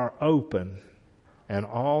things are open, and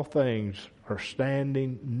all things are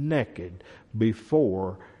standing naked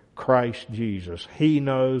before Christ Jesus. He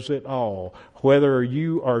knows it all. Whether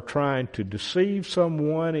you are trying to deceive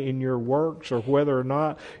someone in your works, or whether or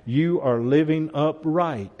not you are living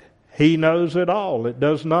upright, He knows it all. It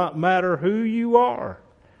does not matter who you are.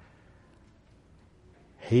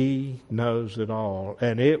 He knows it all,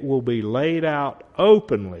 and it will be laid out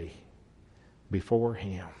openly before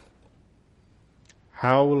Him.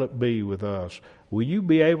 How will it be with us? Will you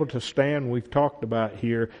be able to stand? We've talked about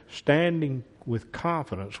here standing with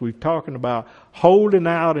confidence. We've talked about holding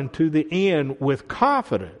out into the end with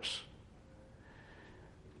confidence.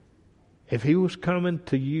 If He was coming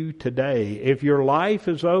to you today, if your life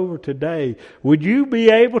is over today, would you be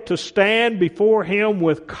able to stand before Him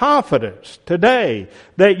with confidence today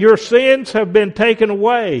that your sins have been taken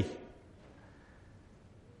away?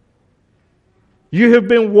 You have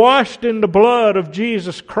been washed in the blood of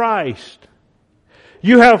Jesus Christ.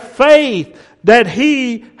 You have faith that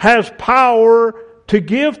He has power to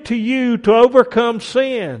give to you to overcome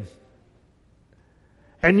sin.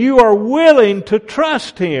 And you are willing to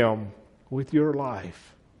trust Him with your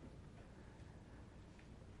life.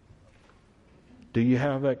 Do you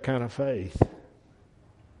have that kind of faith?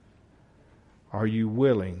 Are you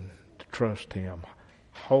willing to trust Him?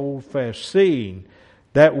 Hold fast, seeing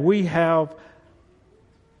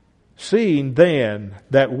then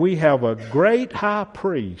that we have a great high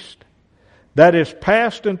priest that is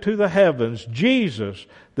passed into the heavens, Jesus,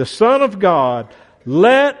 the Son of God.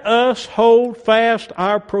 Let us hold fast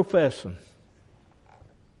our profession.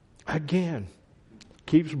 Again,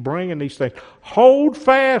 keeps bringing these things. Hold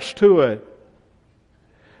fast to it.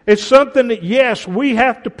 It's something that, yes, we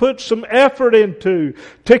have to put some effort into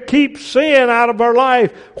to keep sin out of our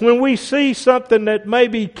life. When we see something that may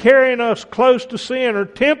be carrying us close to sin or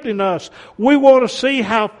tempting us, we want to see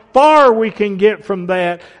how far we can get from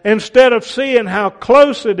that instead of seeing how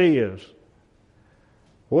close it is.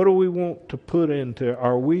 What do we want to put into?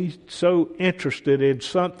 Are we so interested in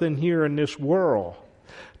something here in this world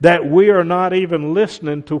that we are not even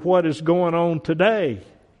listening to what is going on today?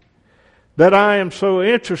 That I am so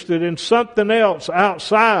interested in something else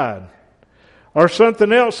outside or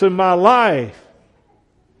something else in my life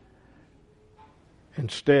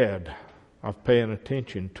instead of paying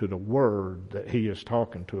attention to the Word that He is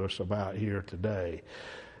talking to us about here today.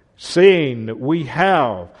 Seeing that we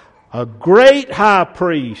have a great high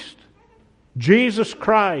priest, Jesus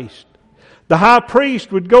Christ. The high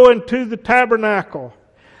priest would go into the tabernacle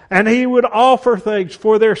and he would offer things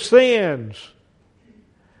for their sins.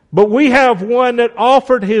 But we have one that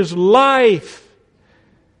offered his life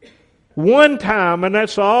one time, and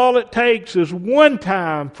that's all it takes is one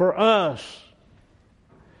time for us.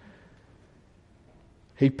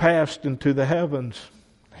 He passed into the heavens.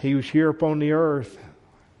 He was here upon the earth.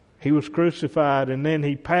 He was crucified, and then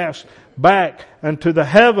He passed back unto the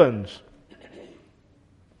heavens.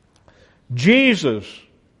 Jesus,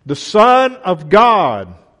 the Son of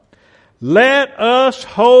God, let us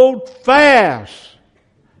hold fast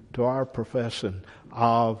to our profession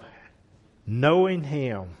of knowing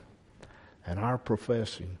Him and our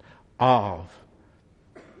professing of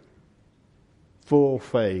full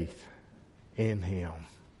faith in Him.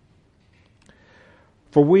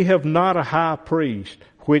 For we have not a high priest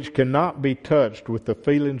which cannot be touched with the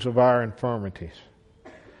feelings of our infirmities,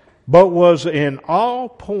 but was in all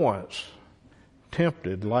points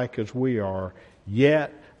tempted like as we are,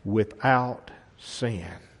 yet without sin.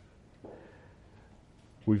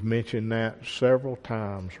 We've mentioned that several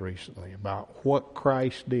times recently about what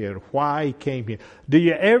Christ did, why He came here. Do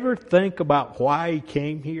you ever think about why He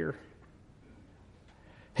came here?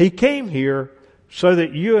 He came here so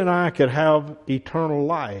that you and I could have eternal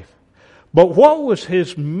life. But what was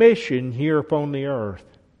His mission here upon the earth?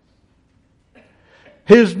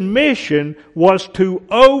 His mission was to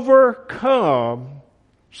overcome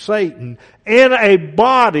Satan in a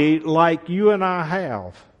body like you and I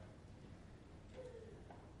have.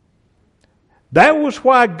 That was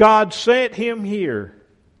why God sent Him here,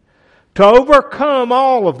 to overcome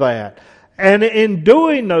all of that. And in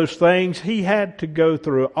doing those things, He had to go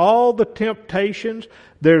through all the temptations.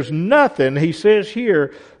 There's nothing, He says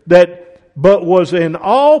here, that but was in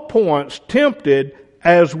all points tempted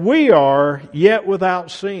as we are, yet without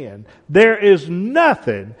sin. There is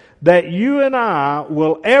nothing that you and I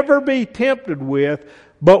will ever be tempted with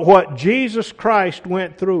but what Jesus Christ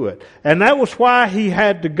went through it. And that was why He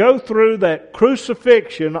had to go through that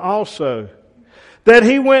crucifixion also. That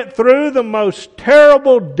He went through the most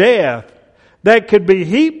terrible death that could be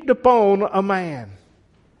heaped upon a man.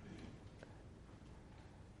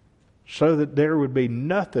 So that there would be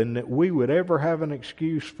nothing that we would ever have an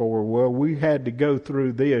excuse for. Well, we had to go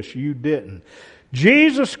through this, you didn't.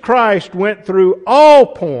 Jesus Christ went through all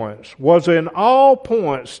points, was in all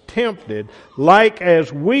points tempted, like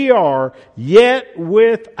as we are, yet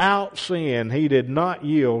without sin. He did not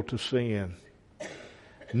yield to sin.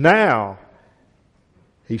 Now,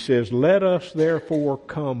 He says, let us therefore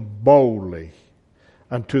come boldly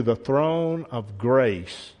unto the throne of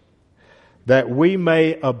grace, that we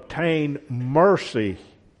may obtain mercy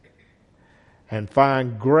and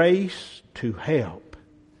find grace to help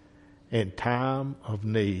in time of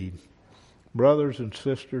need. Brothers and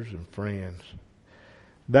sisters and friends,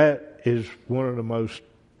 that is one of the most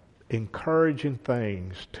encouraging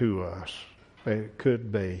things to us that it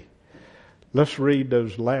could be. Let's read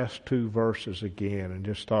those last two verses again and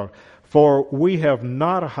just talk. For we have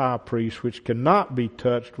not a high priest which cannot be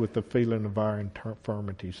touched with the feeling of our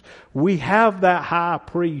infirmities. We have that high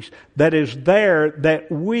priest that is there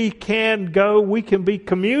that we can go, we can be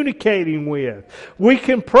communicating with. We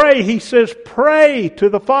can pray. He says, pray to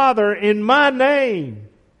the Father in my name.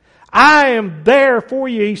 I am there for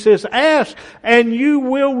you. He says, ask and you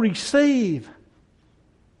will receive.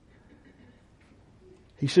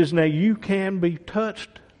 He says, now you can be touched.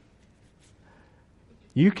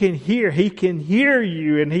 You can hear. He can hear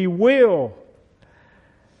you and He will.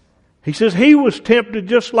 He says He was tempted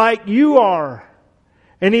just like you are.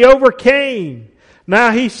 And He overcame.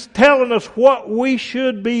 Now He's telling us what we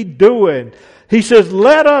should be doing. He says,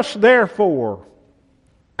 let us therefore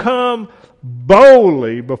come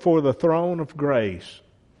boldly before the throne of grace.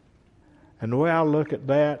 And the way I look at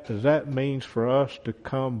that is that means for us to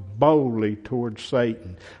come boldly towards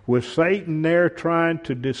Satan. With Satan there trying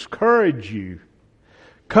to discourage you,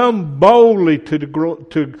 come boldly to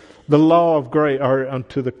the law of grace, or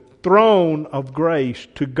unto the throne of grace,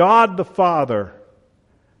 to God the Father,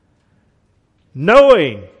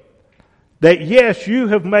 knowing that yes, you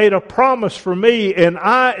have made a promise for me and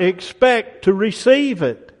I expect to receive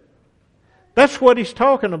it. That's what he's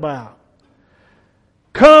talking about.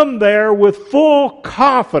 Come there with full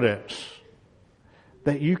confidence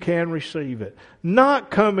that you can receive it.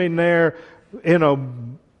 Not coming there in a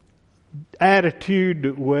attitude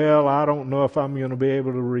that, well, I don't know if I'm going to be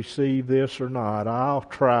able to receive this or not. I'll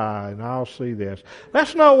try and I'll see this.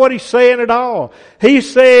 That's not what he's saying at all.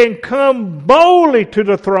 He's saying, come boldly to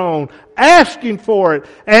the throne, asking for it.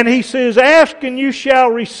 And he says, ask and you shall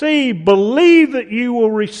receive. Believe that you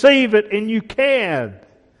will receive it, and you can.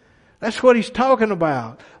 That's what he's talking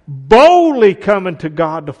about. Boldly coming to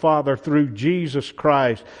God the Father through Jesus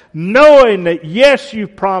Christ, knowing that yes,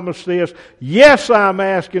 you've promised this, yes, I'm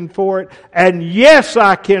asking for it, and yes,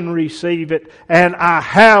 I can receive it, and I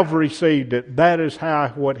have received it. That is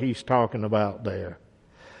what he's talking about there.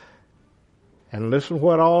 And listen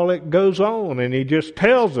what all it goes on, and he just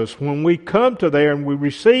tells us when we come to there and we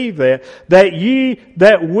receive that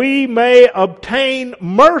we may obtain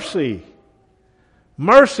mercy.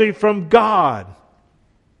 Mercy from God.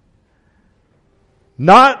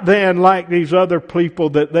 Not then like these other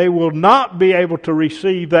people that they will not be able to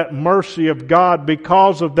receive that mercy of God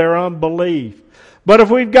because of their unbelief. But if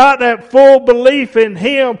we've got that full belief in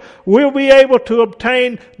Him, we'll be able to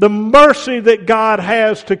obtain the mercy that God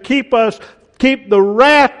has to keep the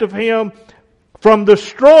wrath of Him from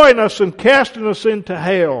destroying us and casting us into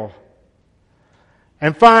hell.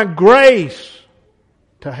 And find grace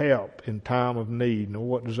to help in time of need. Now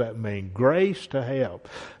what does that mean? Grace to help.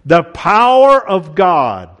 The power of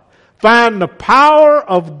God. Find the power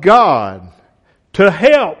of God to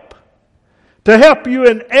help. To help you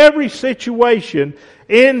in every situation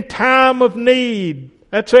in time of need.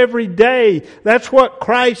 That's every day. That's what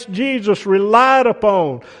Christ Jesus relied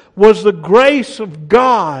upon. Was the grace of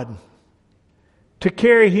God to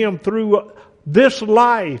carry Him through this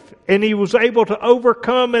life, and He was able to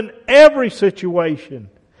overcome in every situation.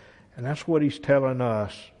 And that's what He's telling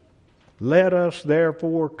us. Let us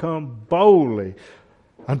therefore come boldly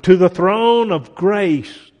unto the throne of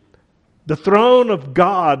grace, the throne of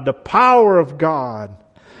God, the power of God,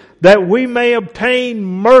 that we may obtain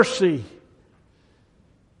mercy.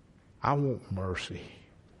 I want mercy.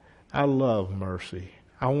 I love mercy.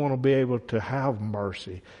 I want to be able to have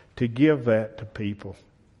mercy, to give that to people.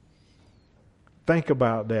 Think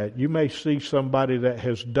about that. You may see somebody that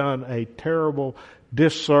has done a terrible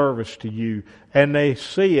disservice to you, and they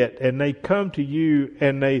see it, and they come to you,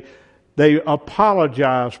 and they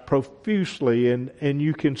apologize profusely, and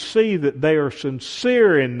you can see that they are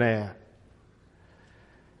sincere in that.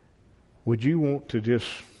 Would you want to just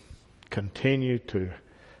continue to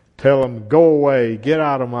tell them, go away, get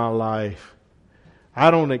out of my life? I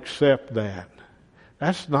don't accept that.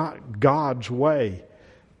 That's not God's way.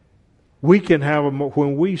 We can have them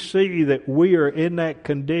when we see that we are in that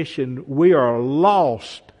condition, we are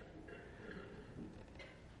lost.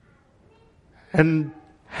 And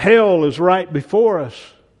hell is right before us.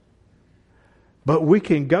 But we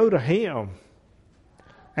can go to Him.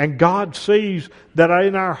 And God sees that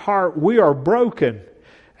in our heart we are broken.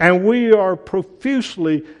 And we are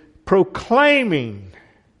profusely proclaiming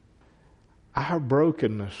our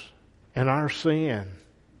brokenness and our sin.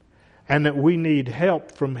 And that we need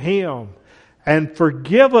help from Him. And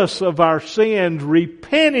forgive us of our sins,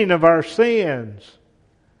 repenting of our sins.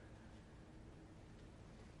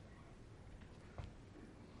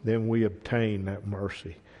 Then we obtain that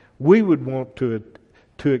mercy. We would want to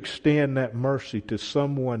extend that mercy to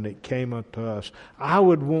someone that came unto us. I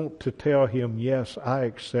would want to tell him, yes, I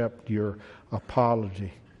accept your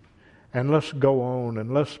apology. And let's go on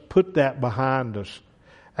and let's put that behind us.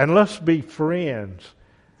 And let's be friends.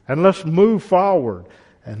 And let's move forward.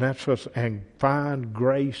 And find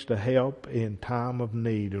grace to help in time of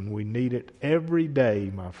need. And we need it every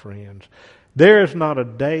day, my friends. There is not a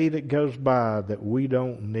day that goes by that we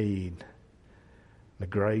don't need the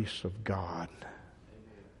grace of God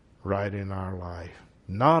right in our life.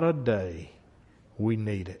 Not a day. We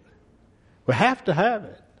need it. We have to have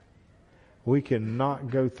it. We cannot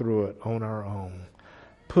go through it on our own.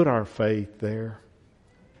 Put our faith there.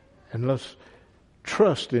 And let's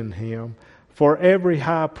trust in Him. For every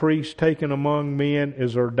high priest taken among men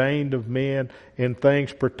is ordained of men in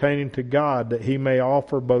things pertaining to God, that he may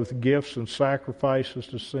offer both gifts and sacrifices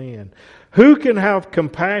to sin. Who can have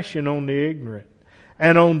compassion on the ignorant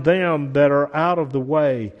and on them that are out of the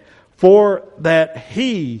way? For that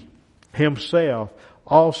he himself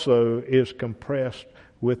also is compassed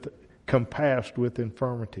with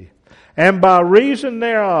infirmity. And by reason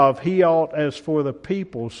thereof he ought, as for the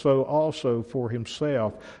people, so also for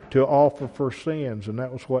himself, to offer for sins. And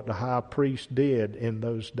that was what the high priest did in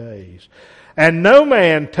those days. And no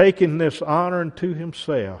man taking this honor unto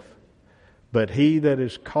himself, but he that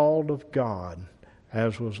is called of God,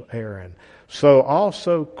 as was Aaron. So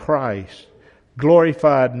also Christ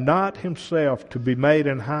glorified not himself to be made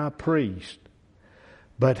an high priest,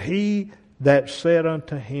 but he that said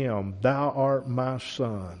unto him, Thou art my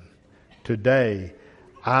son, today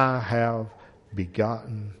I have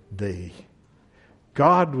begotten thee.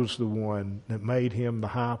 God was the one that made him the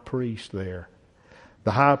high priest there.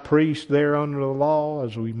 The high priest there under the law,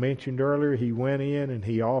 as we mentioned earlier, he went in and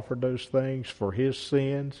he offered those things for his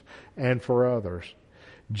sins and for others.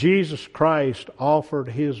 Jesus Christ offered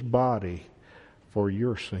his body for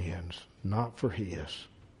your sins, not for his,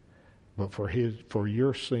 but for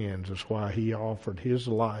your sins is why he offered his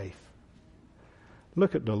life.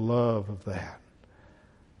 Look at the love of that.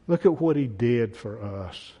 Look at what he did for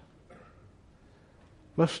us.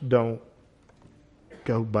 Let's don't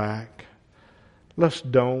go back. Let's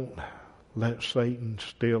don't let Satan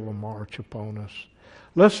steal a march upon us.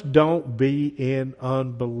 Let's don't be in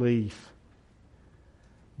unbelief,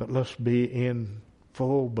 but let's be in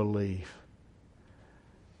full belief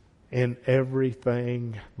in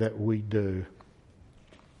everything that we do.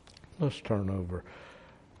 Let's turn over.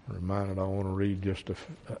 I'm reminded I want to read just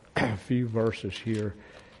a few verses here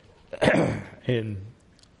in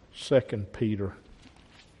 2 Peter.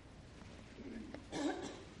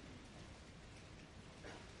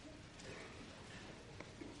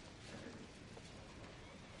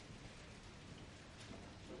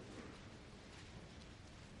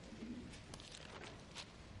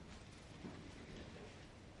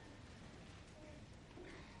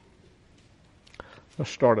 Let's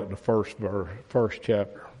start at the first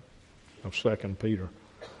chapter of 2 Peter.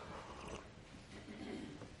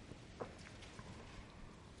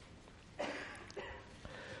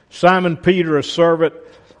 Simon Peter, a servant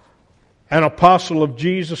and apostle of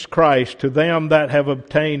Jesus Christ, to them that have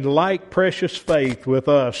obtained like precious faith with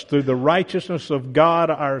us through the righteousness of God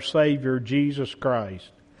our Savior, Jesus Christ.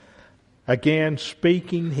 Again,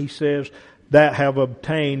 speaking, he says, that have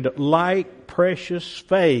obtained like precious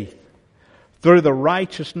faith through the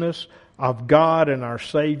righteousness of God and our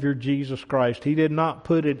Savior Jesus Christ. He did not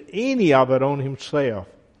put any of it on himself.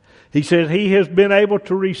 He says he has been able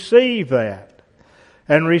to receive that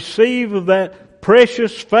and receive of that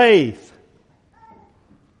precious faith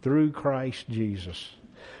through Christ Jesus.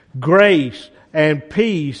 Grace and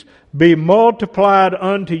peace be multiplied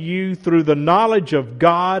unto you through the knowledge of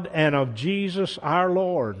God and of Jesus our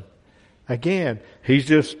Lord. Again, he's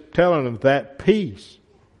just telling them that peace,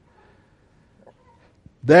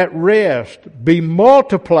 that rest be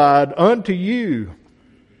multiplied unto you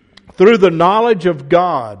through the knowledge of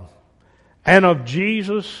God and of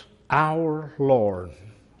Jesus our Lord.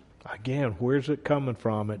 Again, where's it coming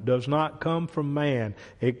from? It does not come from man.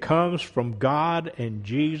 It comes from God and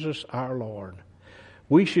Jesus our Lord.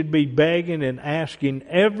 We should be begging and asking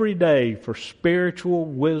every day for spiritual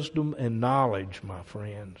wisdom and knowledge, my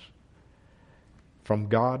friends, from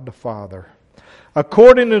God the Father.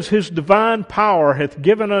 According as his divine power hath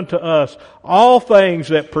given unto us all things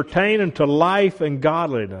that pertain unto life and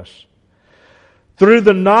godliness, through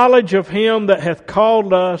the knowledge of him that hath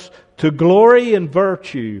called us to glory and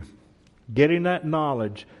virtue. Getting that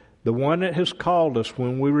knowledge, the one that has called us,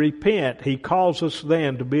 when we repent, he calls us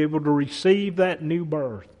then to be able to receive that new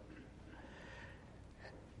birth,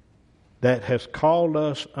 that has called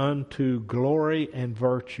us unto glory and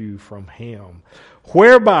virtue from him,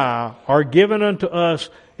 whereby are given unto us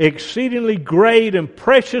exceedingly great and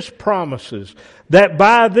precious promises, that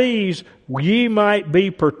by these ye might be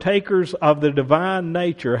partakers of the divine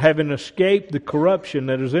nature, having escaped the corruption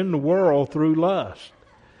that is in the world through lust.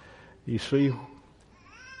 You see,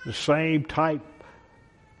 the same type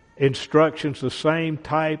instructions, the same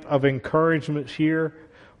type of encouragements here,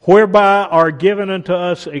 whereby are given unto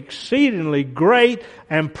us exceedingly great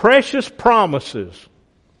and precious promises,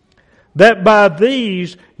 that by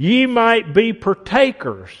these ye might be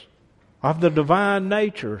partakers of the divine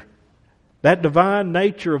nature, that divine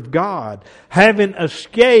nature of God, having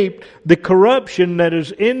escaped the corruption that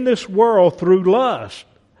is in this world through lust.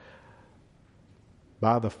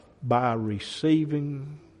 By the by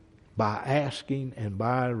receiving, by asking, and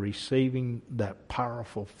by receiving that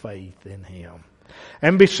powerful faith in Him.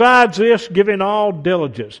 And besides this, giving all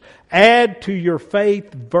diligence, add to your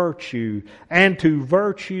faith virtue, and to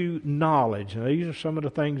virtue knowledge. Now, these are some of the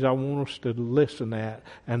things I want us to listen at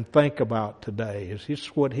and think about today. Is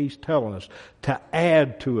this what He's telling us to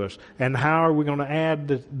add to us? And how are we going to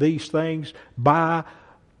add these things? By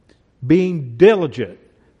being diligent,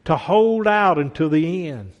 to hold out until the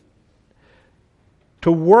end,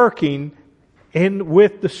 to working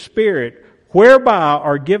with the Spirit, whereby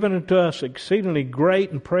are given unto us exceedingly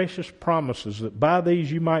great and precious promises, that by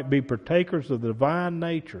these you might be partakers of the divine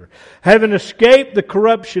nature, having escaped the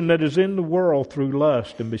corruption that is in the world through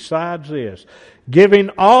lust. And besides this, giving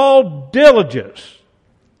all diligence,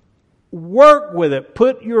 work with it,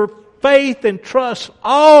 put your faith and trust,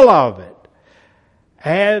 all of it.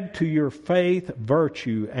 Add to your faith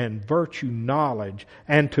virtue, and virtue knowledge,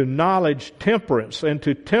 and to knowledge temperance, and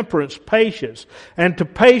to temperance patience, and to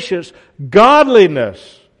patience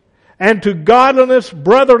godliness, and to godliness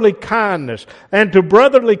brotherly kindness, and to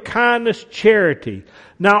brotherly kindness charity.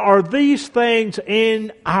 Now, are these things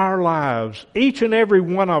in our lives, each and every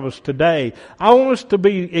one of us today? I want us to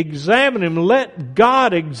be examining. Let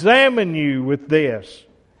God examine you with this.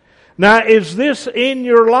 Now, is this in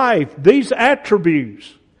your life? These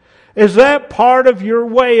attributes, is that part of your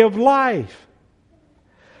way of life?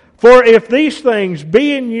 For if these things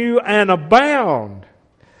be in you and abound,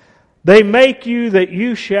 they make you that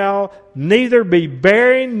you shall neither be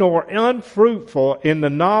barren nor unfruitful in the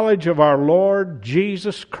knowledge of our Lord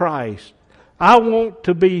Jesus Christ. I want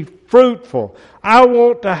to be fruitful. I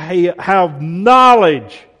want to have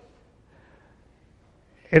knowledge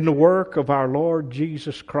in the work of our Lord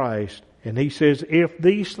Jesus Christ. And He says, if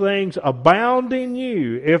these things abound in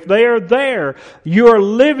you, if they are there, you are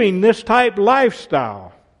living this type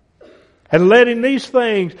lifestyle and letting these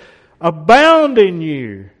things abound in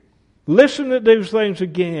you. Listen to those things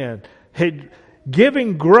again.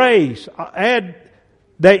 Giving grace, add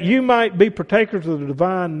that you might be partakers of the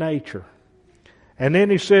divine nature. And then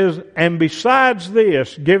He says, and besides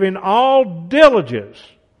this, giving all diligence,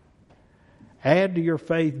 add to your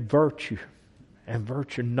faith virtue, and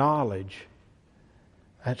virtue knowledge.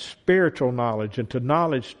 That's spiritual knowledge. And to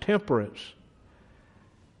knowledge temperance.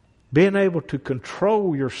 Being able to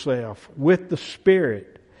control yourself with the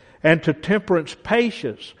Spirit. And to temperance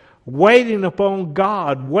patience. Waiting upon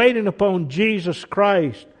God. Waiting upon Jesus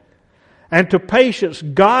Christ. And to patience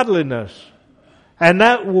godliness. And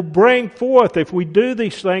that will bring forth, if we do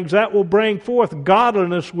these things, that will bring forth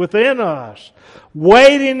godliness within us.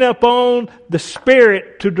 Waiting upon the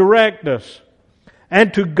Spirit to direct us.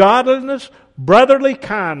 And to godliness, brotherly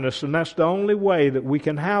kindness. And that's the only way that we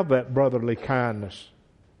can have that brotherly kindness.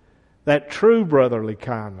 That true brotherly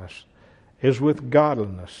kindness is with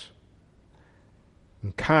godliness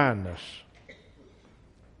and kindness.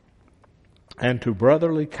 And to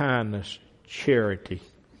brotherly kindness, charity.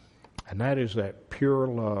 And that is that pure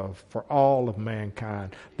love for all of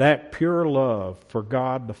mankind. That pure love for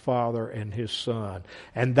God the Father and His Son.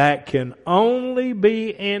 And that can only be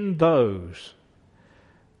in those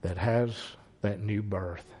that has that new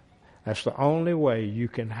birth. That's the only way you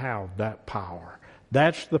can have that power.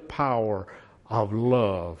 That's the power of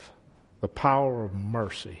love. The power of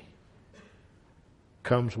mercy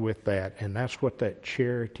comes with that. And that's what that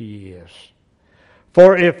charity is.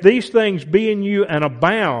 For if these things be in you and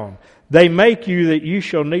abound, they make you that you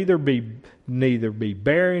shall neither be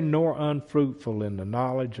barren nor unfruitful in the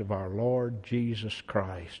knowledge of our Lord Jesus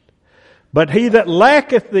Christ. But he that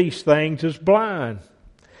lacketh these things is blind,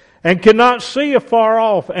 and cannot see afar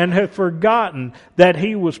off, and hath forgotten that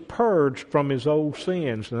he was purged from his old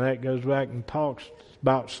sins. And that goes back and talks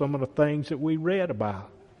about some of the things that we read about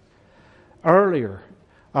earlier,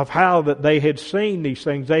 of how that they had seen these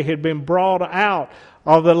things. They had been brought out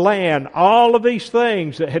of the land. All of these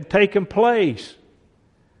things that had taken place.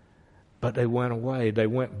 But they went away. They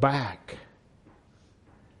went back.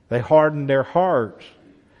 They hardened their hearts.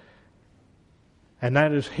 And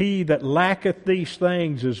that is he that lacketh these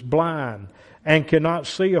things is blind, and cannot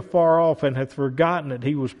see afar off, and hath forgotten that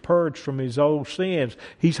he was purged from his old sins.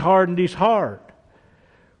 He's hardened his heart.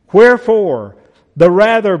 Wherefore, the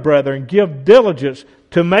rather, brethren, give diligence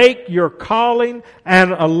to make your calling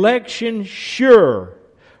and election sure.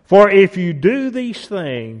 For if you do these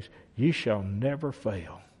things, you shall never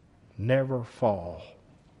fail, never fall.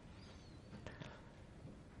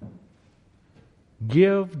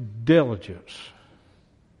 Give diligence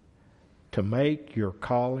to make your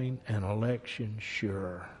calling and election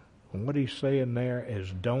sure. And what he's saying there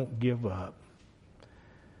is don't give up.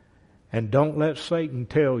 And don't let Satan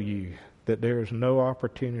tell you that there is no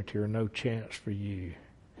opportunity or no chance for you.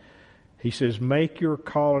 He says, make your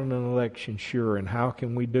calling and election sure. And how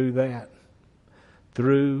can we do that?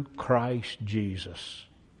 Through Christ Jesus.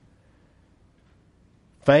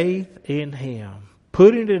 Faith in Him.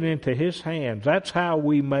 Putting it into His hands. That's how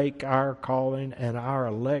we make our calling and our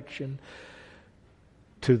election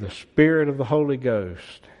to the Spirit of the Holy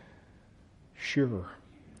Ghost sure.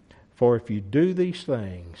 For if you do these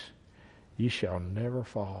things, you shall never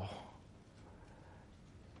fall.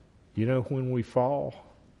 You know when we fall?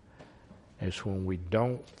 It's when we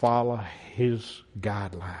don't follow His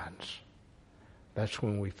guidelines. That's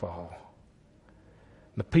when we fall.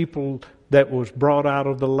 The people that was brought out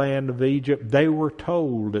of the land of Egypt, they were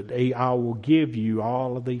told that I will give you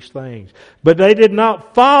all of these things. But they did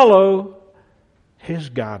not follow His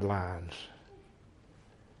guidelines.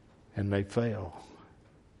 And they fell.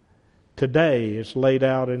 Today, it's laid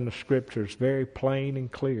out in the Scriptures very plain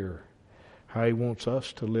and clear how He wants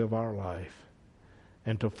us to live our life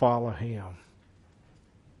and to follow Him,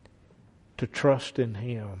 to trust in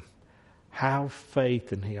Him, have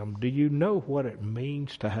faith in Him. Do you know what it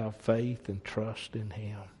means to have faith and trust in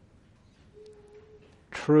Him?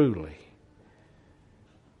 Truly.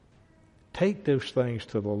 Take those things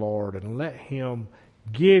to the Lord and let Him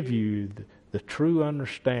give you the true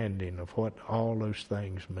understanding of what all those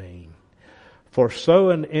things mean. For so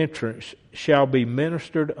an entrance shall be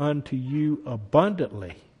ministered unto you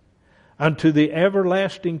abundantly, unto the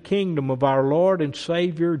everlasting kingdom of our Lord and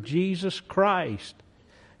Savior Jesus Christ.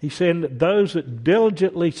 He said that those that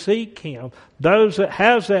diligently seek Him, those that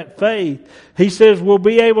has that faith, He says will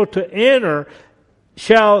be able to enter,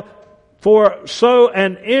 for so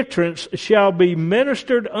an entrance shall be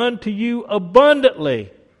ministered unto you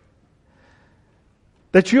abundantly.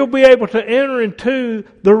 That you'll be able to enter into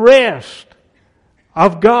the rest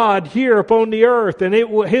of God here upon the earth, and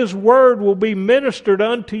His Word will be ministered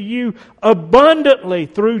unto you abundantly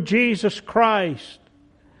through Jesus Christ,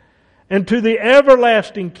 and to the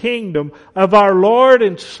everlasting kingdom of our Lord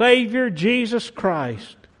and Savior Jesus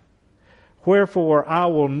Christ. Wherefore I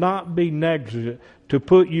will not be negligent to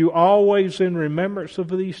put you always in remembrance of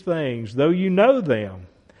these things, though you know them,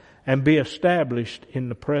 and be established in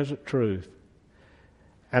the present truth.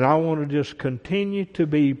 And I want to just continue to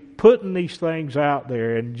be putting these things out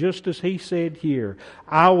there. And just as He said here,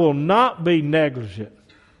 I will not be negligent,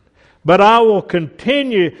 but I will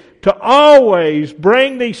continue to always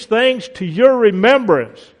bring these things to your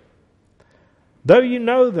remembrance, though you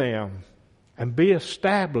know them, and be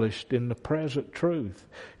established in the present truth.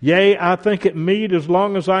 Yea, I think it meet, as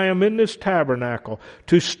long as I am in this tabernacle,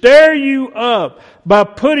 to stir you up by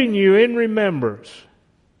putting you in remembrance.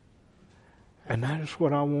 And that is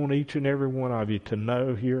what I want each and every one of you to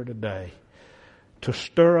know here today. To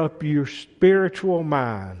stir up your spiritual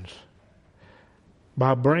minds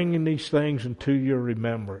by bringing these things into your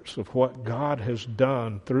remembrance of what God has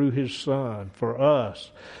done through His Son for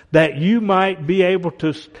us. That you might be able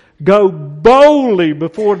to go boldly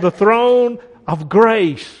before the throne of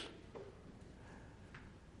grace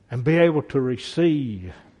and be able to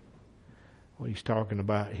receive what He's talking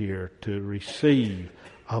about here, to receive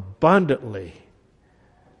abundantly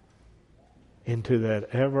into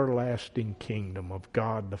that everlasting kingdom of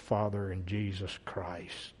God the Father and Jesus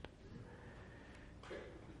Christ.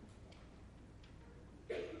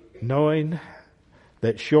 Knowing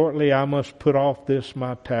that shortly I must put off this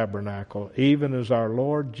my tabernacle, even as our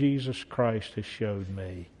Lord Jesus Christ has showed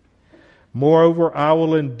me. Moreover, I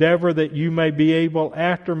will endeavor that you may be able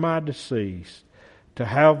after my decease to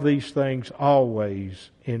have these things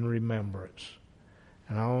always in remembrance.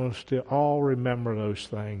 And I want us to all remember those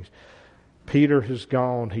things. Peter has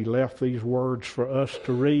gone. He left these words for us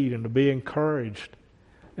to read and to be encouraged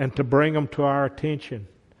and to bring them to our attention.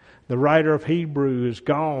 The writer of Hebrew is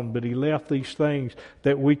gone, but he left these things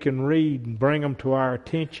that we can read and bring them to our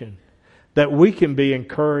attention, that we can be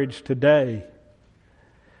encouraged today.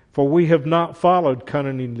 For we have not followed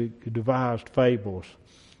cunningly devised fables,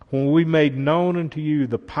 when we made known unto you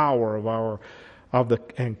the power of the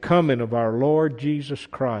coming of our Lord Jesus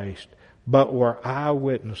Christ, but were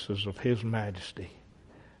eyewitnesses of His majesty.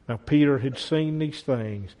 Now Peter had seen these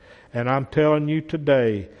things, and I'm telling you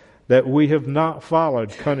today that we have not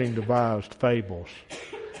followed cunning devised fables.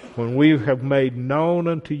 When we have made known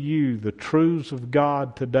unto you the truths of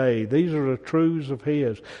God today, these are the truths of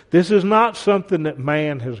His. This is not something that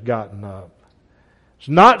man has gotten up. It's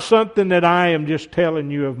not something that I am just telling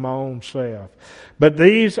you of my own self. But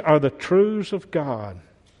these are the truths of God.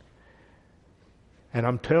 And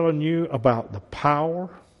I'm telling you about the power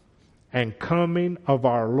and coming of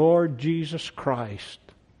our Lord Jesus Christ.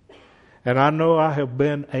 And I know I have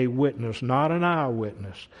been a witness, not an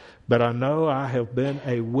eyewitness, but I know I have been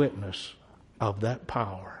a witness of that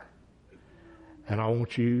power. And I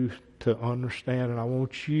want you to understand, and I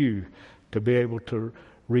want you to be able to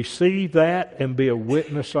receive that and be a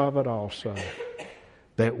witness of it also.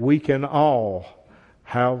 That we can all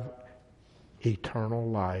have eternal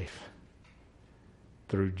life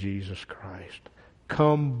through Jesus Christ.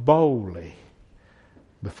 Come boldly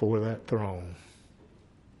before that throne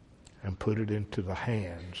and put it into the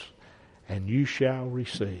hands, and you shall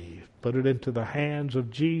receive. Put it into the hands of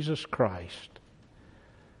Jesus Christ,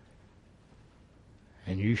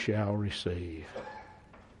 and you shall receive.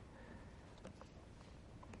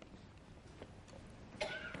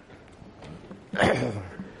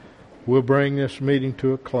 We'll bring this meeting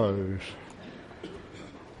to a close.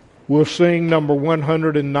 We'll sing number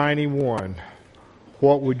 191,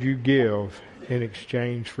 What Would You Give in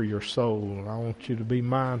Exchange for Your Soul? I want you to be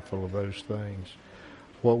mindful of those things.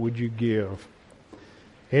 What would you give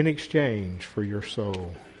in exchange for your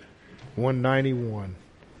soul? 191.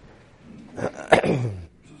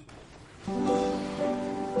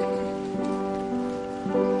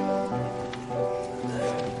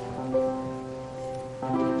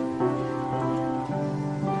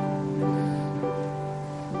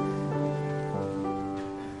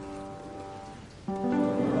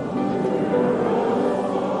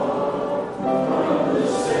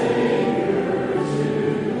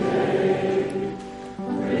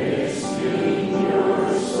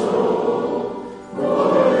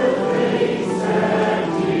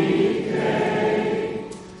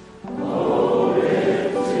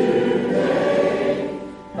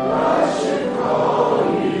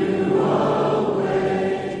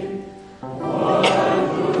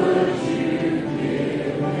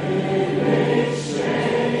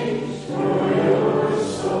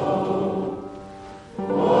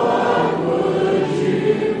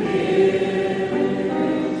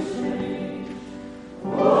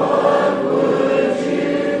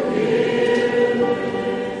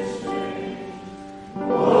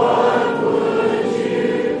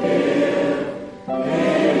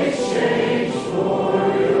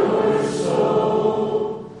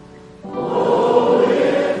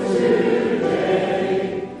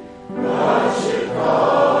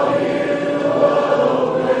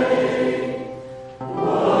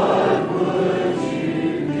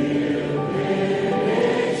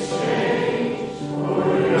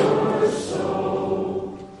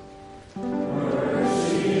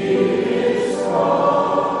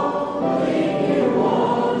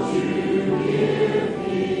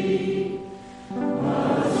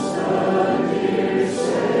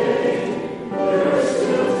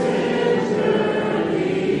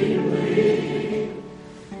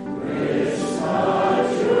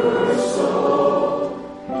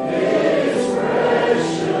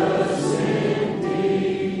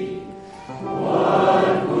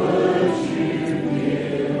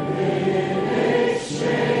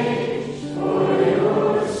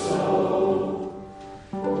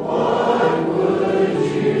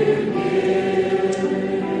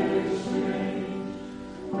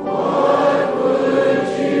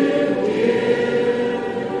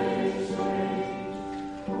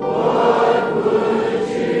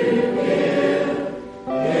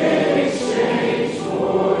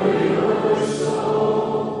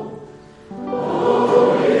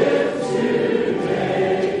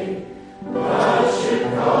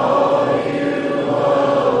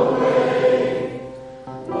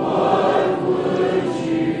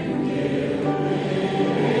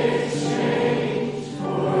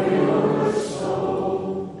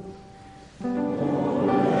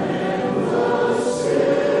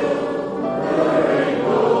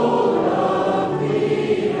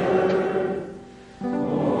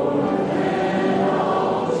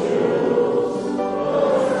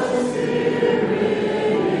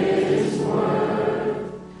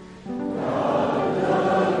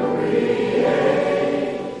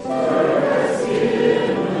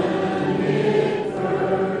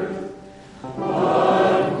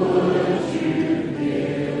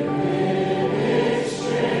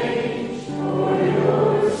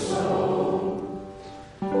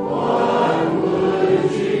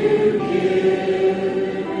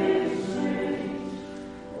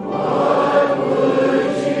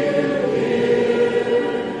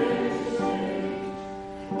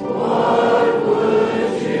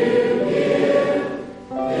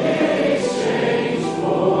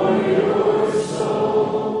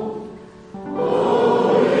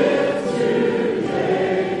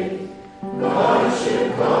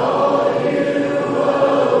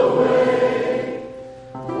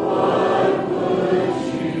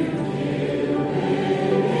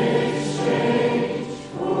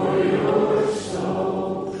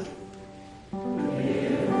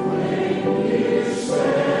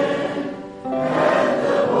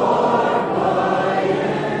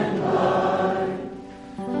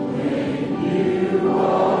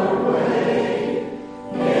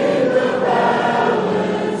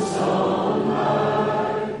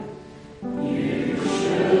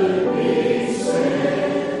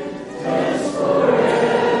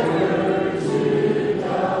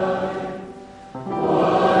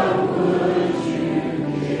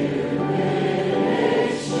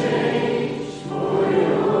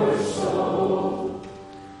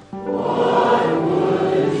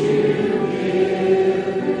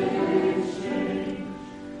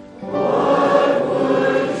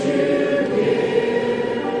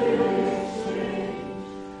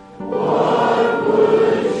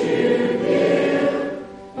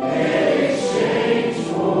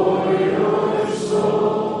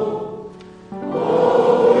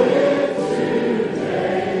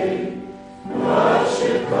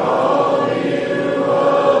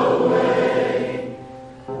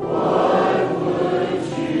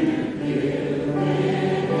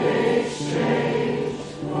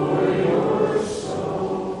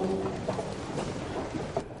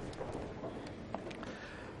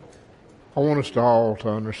 us to all to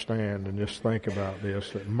understand and just think about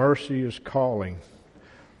this, that mercy is calling.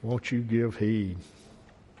 Won't you give heed?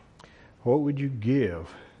 What would you give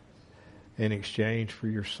in exchange for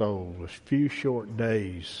your soul? This few short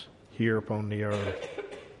days here upon the earth.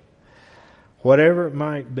 Whatever it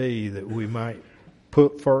might be that we might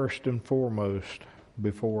put first and foremost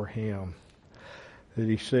before Him. That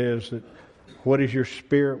He says that, what is your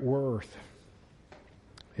spirit worth?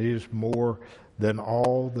 It is more than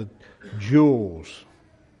all the jewels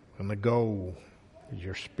and the gold that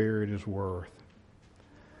your spirit is worth.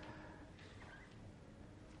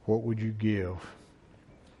 What would you give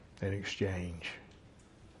in exchange?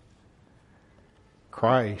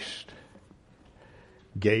 Christ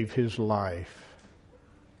gave His life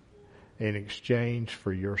in exchange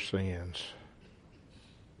for your sins.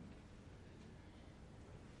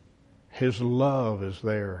 His love is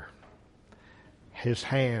there. His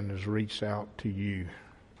hand has reached out to you.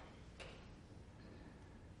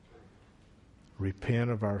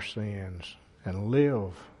 Repent of our sins and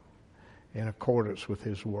live in accordance with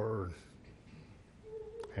His Word,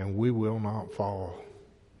 and we will not fall.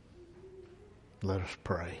 Let us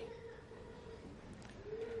pray.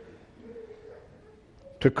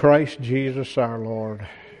 To Christ Jesus our Lord,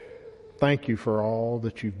 thank you for all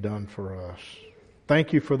that you've done for us.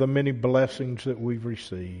 Thank you for the many blessings that we've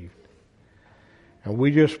received. And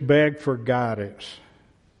we just beg for guidance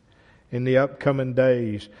in the upcoming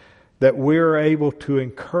days, that we're able to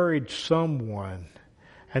encourage someone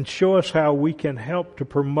and show us how we can help to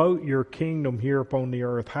promote your kingdom here upon the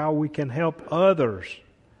earth, how we can help others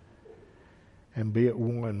and be at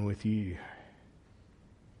one with you.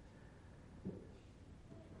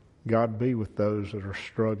 God, be with those that are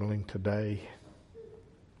struggling today.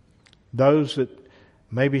 Those that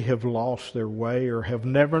maybe have lost their way or have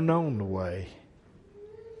never known the way.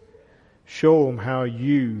 Show them how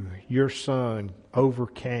you, your Son,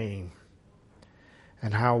 overcame,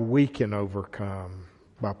 and how we can overcome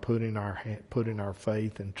by putting our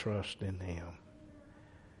faith and trust in Him.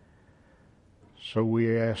 So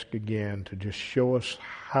we ask again to just show us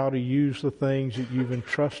how to use the things that you've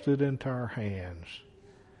entrusted into our hands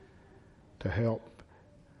to help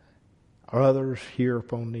others here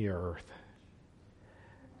upon the earth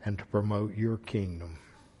and to promote your kingdom.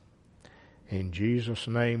 In Jesus'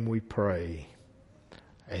 name we pray.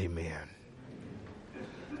 Amen.